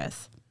wedding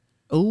dress.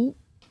 Oh,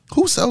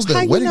 Who sells How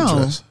that you wedding know?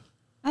 dress?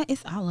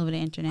 It's all over the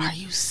internet. are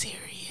you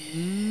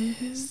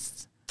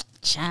serious?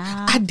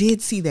 Child. I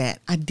did see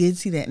that. Now,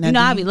 You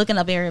know, I'll be looking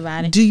up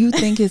everybody. Do you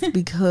think it's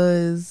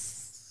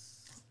because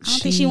I don't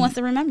think she wants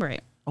to remember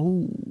it.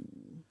 Oh,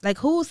 Like,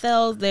 who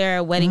sells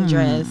their wedding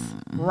dress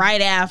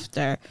right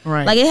after?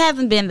 Right. Like, it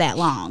hasn't been that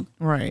long.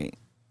 right.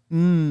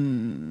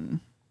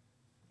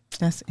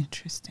 That's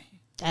interesting.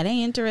 That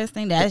ain't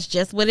interesting. That's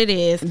just what it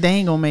is. They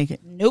ain't gonna make it.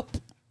 Nope.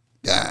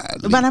 God.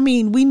 But I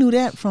mean, we knew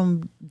that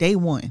from day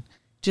one.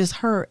 Just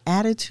her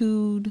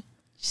attitude,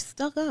 She's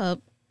stuck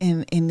up.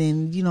 and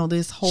then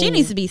this whole. She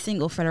needs to be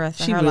single for the rest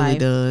of She her really life.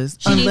 does.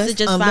 She needs to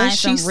just unless find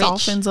she some rich-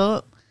 softens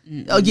up.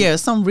 Oh yeah,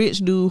 some rich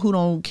dude who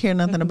don't care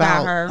nothing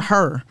about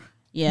her.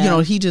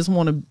 Yeah. He just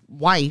want a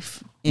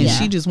wife, and Yeah.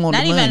 she just want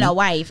Not the even money. a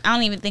wife. I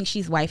don't even think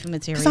she's wifey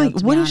material. It's like, to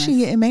be what is honest. she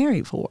getting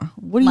married for?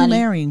 What are Money. you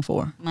marrying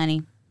for?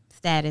 Money,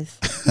 status.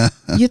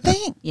 You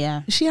think?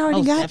 Yeah, She already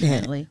Most got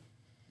definitely.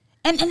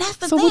 And that's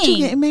the that. So thing. what you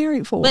getting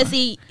married for? But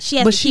see, she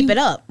has to keep it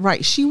up.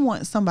 Right. She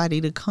wants somebody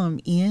to come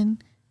in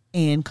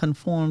and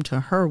conform to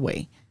her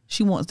way.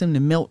 She wants them to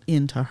melt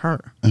into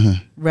her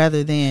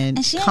rather than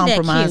And she ain't that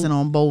compromising cute.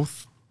 on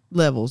both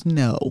levels.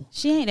 No.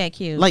 She ain't that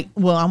cute. Like,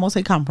 well, I'm going to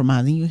say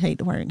compromising. You hate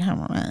the word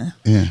compromise.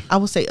 Yeah. I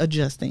would say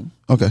adjusting.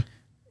 Okay.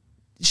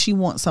 She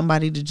wants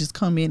somebody to just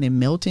come in and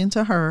melt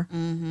into her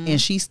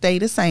and she stay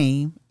the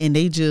same and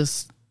they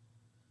just,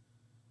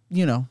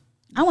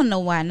 I want to know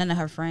why none of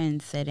her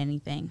friends said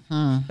anything.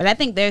 But I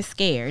think they're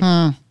scared.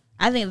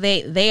 I think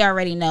they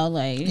already know,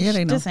 like, Yeah,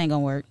 they know. this ain't gonna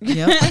work.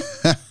 Yep.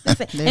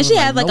 And she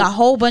has like a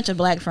whole bunch of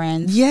black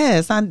friends.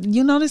 Yes,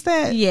 you noticed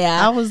that?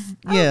 Yeah. I was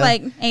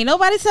like, ain't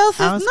nobody tells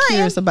I us was nothing.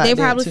 curious about they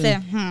that, probably too.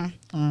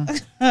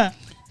 said,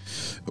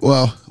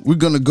 Well, we're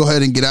going to go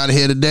ahead and get out of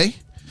here today.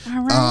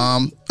 All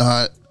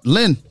right.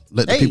 Lynn,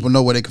 let the Hey. people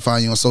know where they can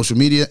find you on social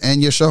media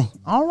and your show.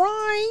 All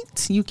right.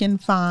 You can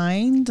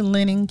find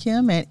Lynn and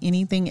Kim at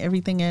Anything,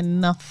 Everything, and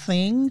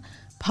Nothing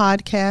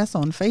podcast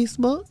on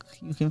Facebook.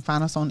 You can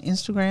find us on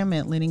Instagram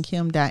at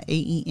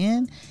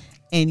lynnandkim.aen.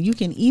 And you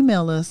can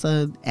email us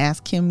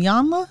Ask Kim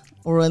Yanla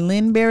or a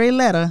Lynn Berry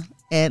letter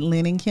at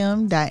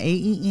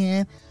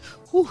lynnandkim.aen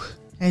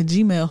at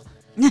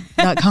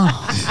gmail.com.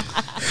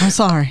 I'm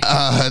sorry.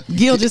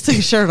 Gil just took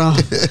his shirt off.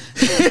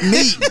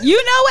 Neat.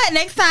 You know what?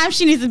 Next time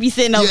she needs to be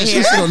sitting over Yeah, she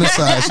here. sit on this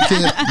side. She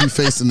can't be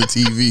facing the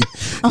TV.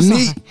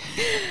 Neat.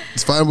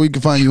 It's fine. We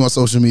can find you on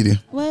social media.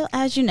 Well,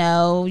 as you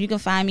know, you can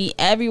find me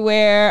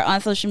everywhere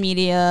on social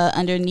media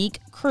under Neek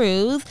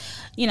Cruz.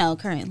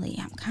 Currently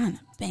I'm kind of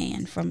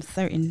banned from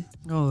certain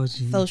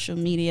social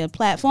media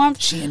platforms.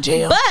 She in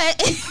jail.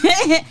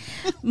 But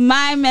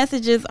my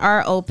messages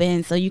are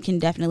open, so you can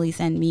definitely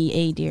send me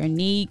a Dear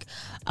Neek,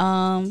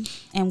 and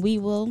we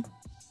will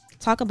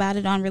talk about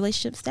it on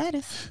Relationship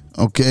Status.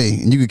 Okay.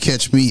 And you can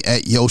catch me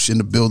at Yosh in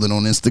the building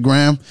on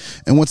Instagram.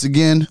 And once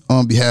again,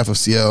 on behalf of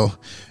CL,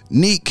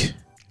 Neek,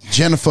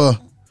 Jennifer,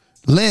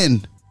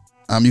 Lynn,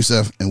 I'm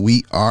Yusef, and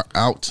we are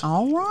out.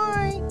 All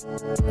right.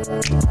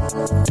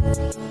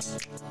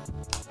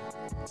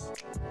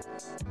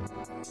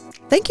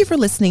 Thank you for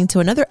listening to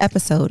another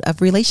episode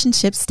of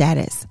Relationship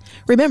Status.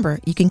 Remember,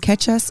 you can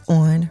catch us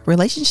on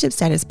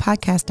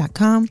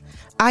relationshipstatuspodcast.com,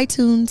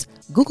 iTunes,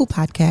 Google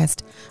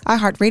Podcast,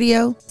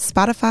 iHeartRadio,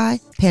 Spotify,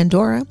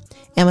 Pandora,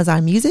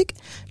 Amazon Music,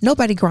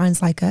 Nobody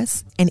Grinds Like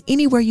Us, and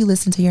anywhere you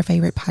listen to your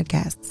favorite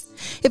podcasts.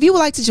 If you would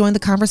like to join the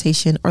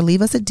conversation or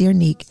leave us a dear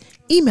nick,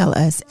 email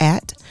us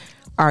at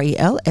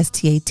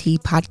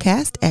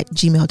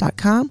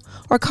relstatpodcast@gmail.com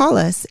or call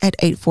us at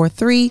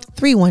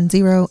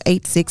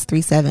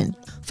 843-310-8637.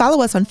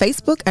 Follow us on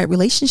Facebook at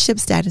Relationship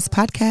Status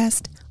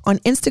Podcast, on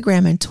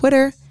Instagram and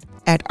Twitter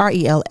at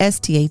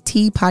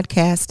RELSTAT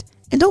Podcast,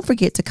 and don't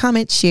forget to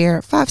comment,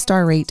 share,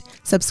 5-star rate,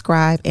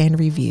 subscribe, and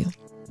review.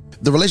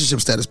 The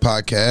Relationship Status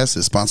Podcast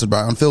is sponsored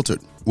by Unfiltered.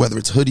 Whether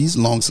it's hoodies,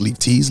 long sleeve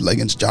tees,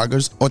 leggings,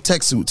 joggers, or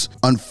tech suits,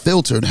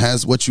 Unfiltered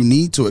has what you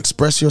need to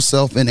express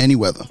yourself in any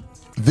weather.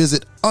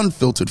 Visit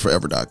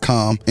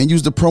unfilteredforever.com and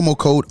use the promo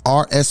code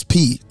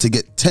RSP to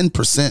get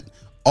 10%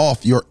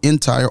 off your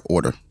entire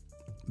order.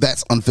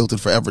 That's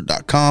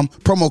unfilteredforever.com,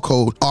 promo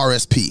code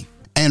RSP.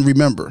 And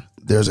remember,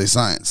 there's a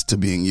science to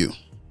being you.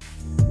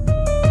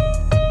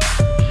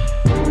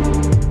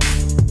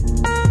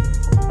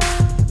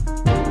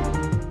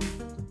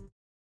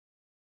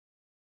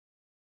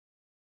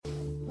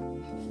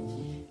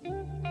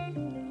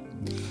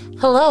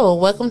 Hello,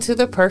 welcome to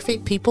the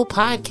Perfect People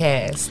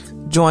Podcast.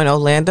 Join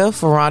Olanda,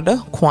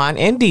 Farronda, Quan,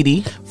 and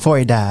Didi for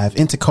a dive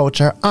into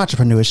culture,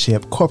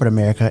 entrepreneurship, corporate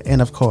America, and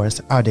of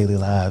course, our daily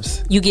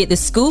lives. You get the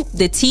scoop,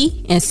 the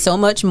tea, and so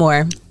much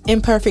more.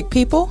 Imperfect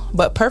people,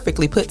 but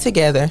perfectly put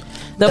together.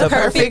 The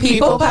Perfect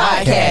People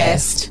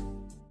Podcast.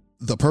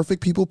 The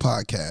Perfect People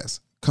Podcast,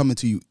 coming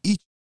to you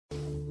each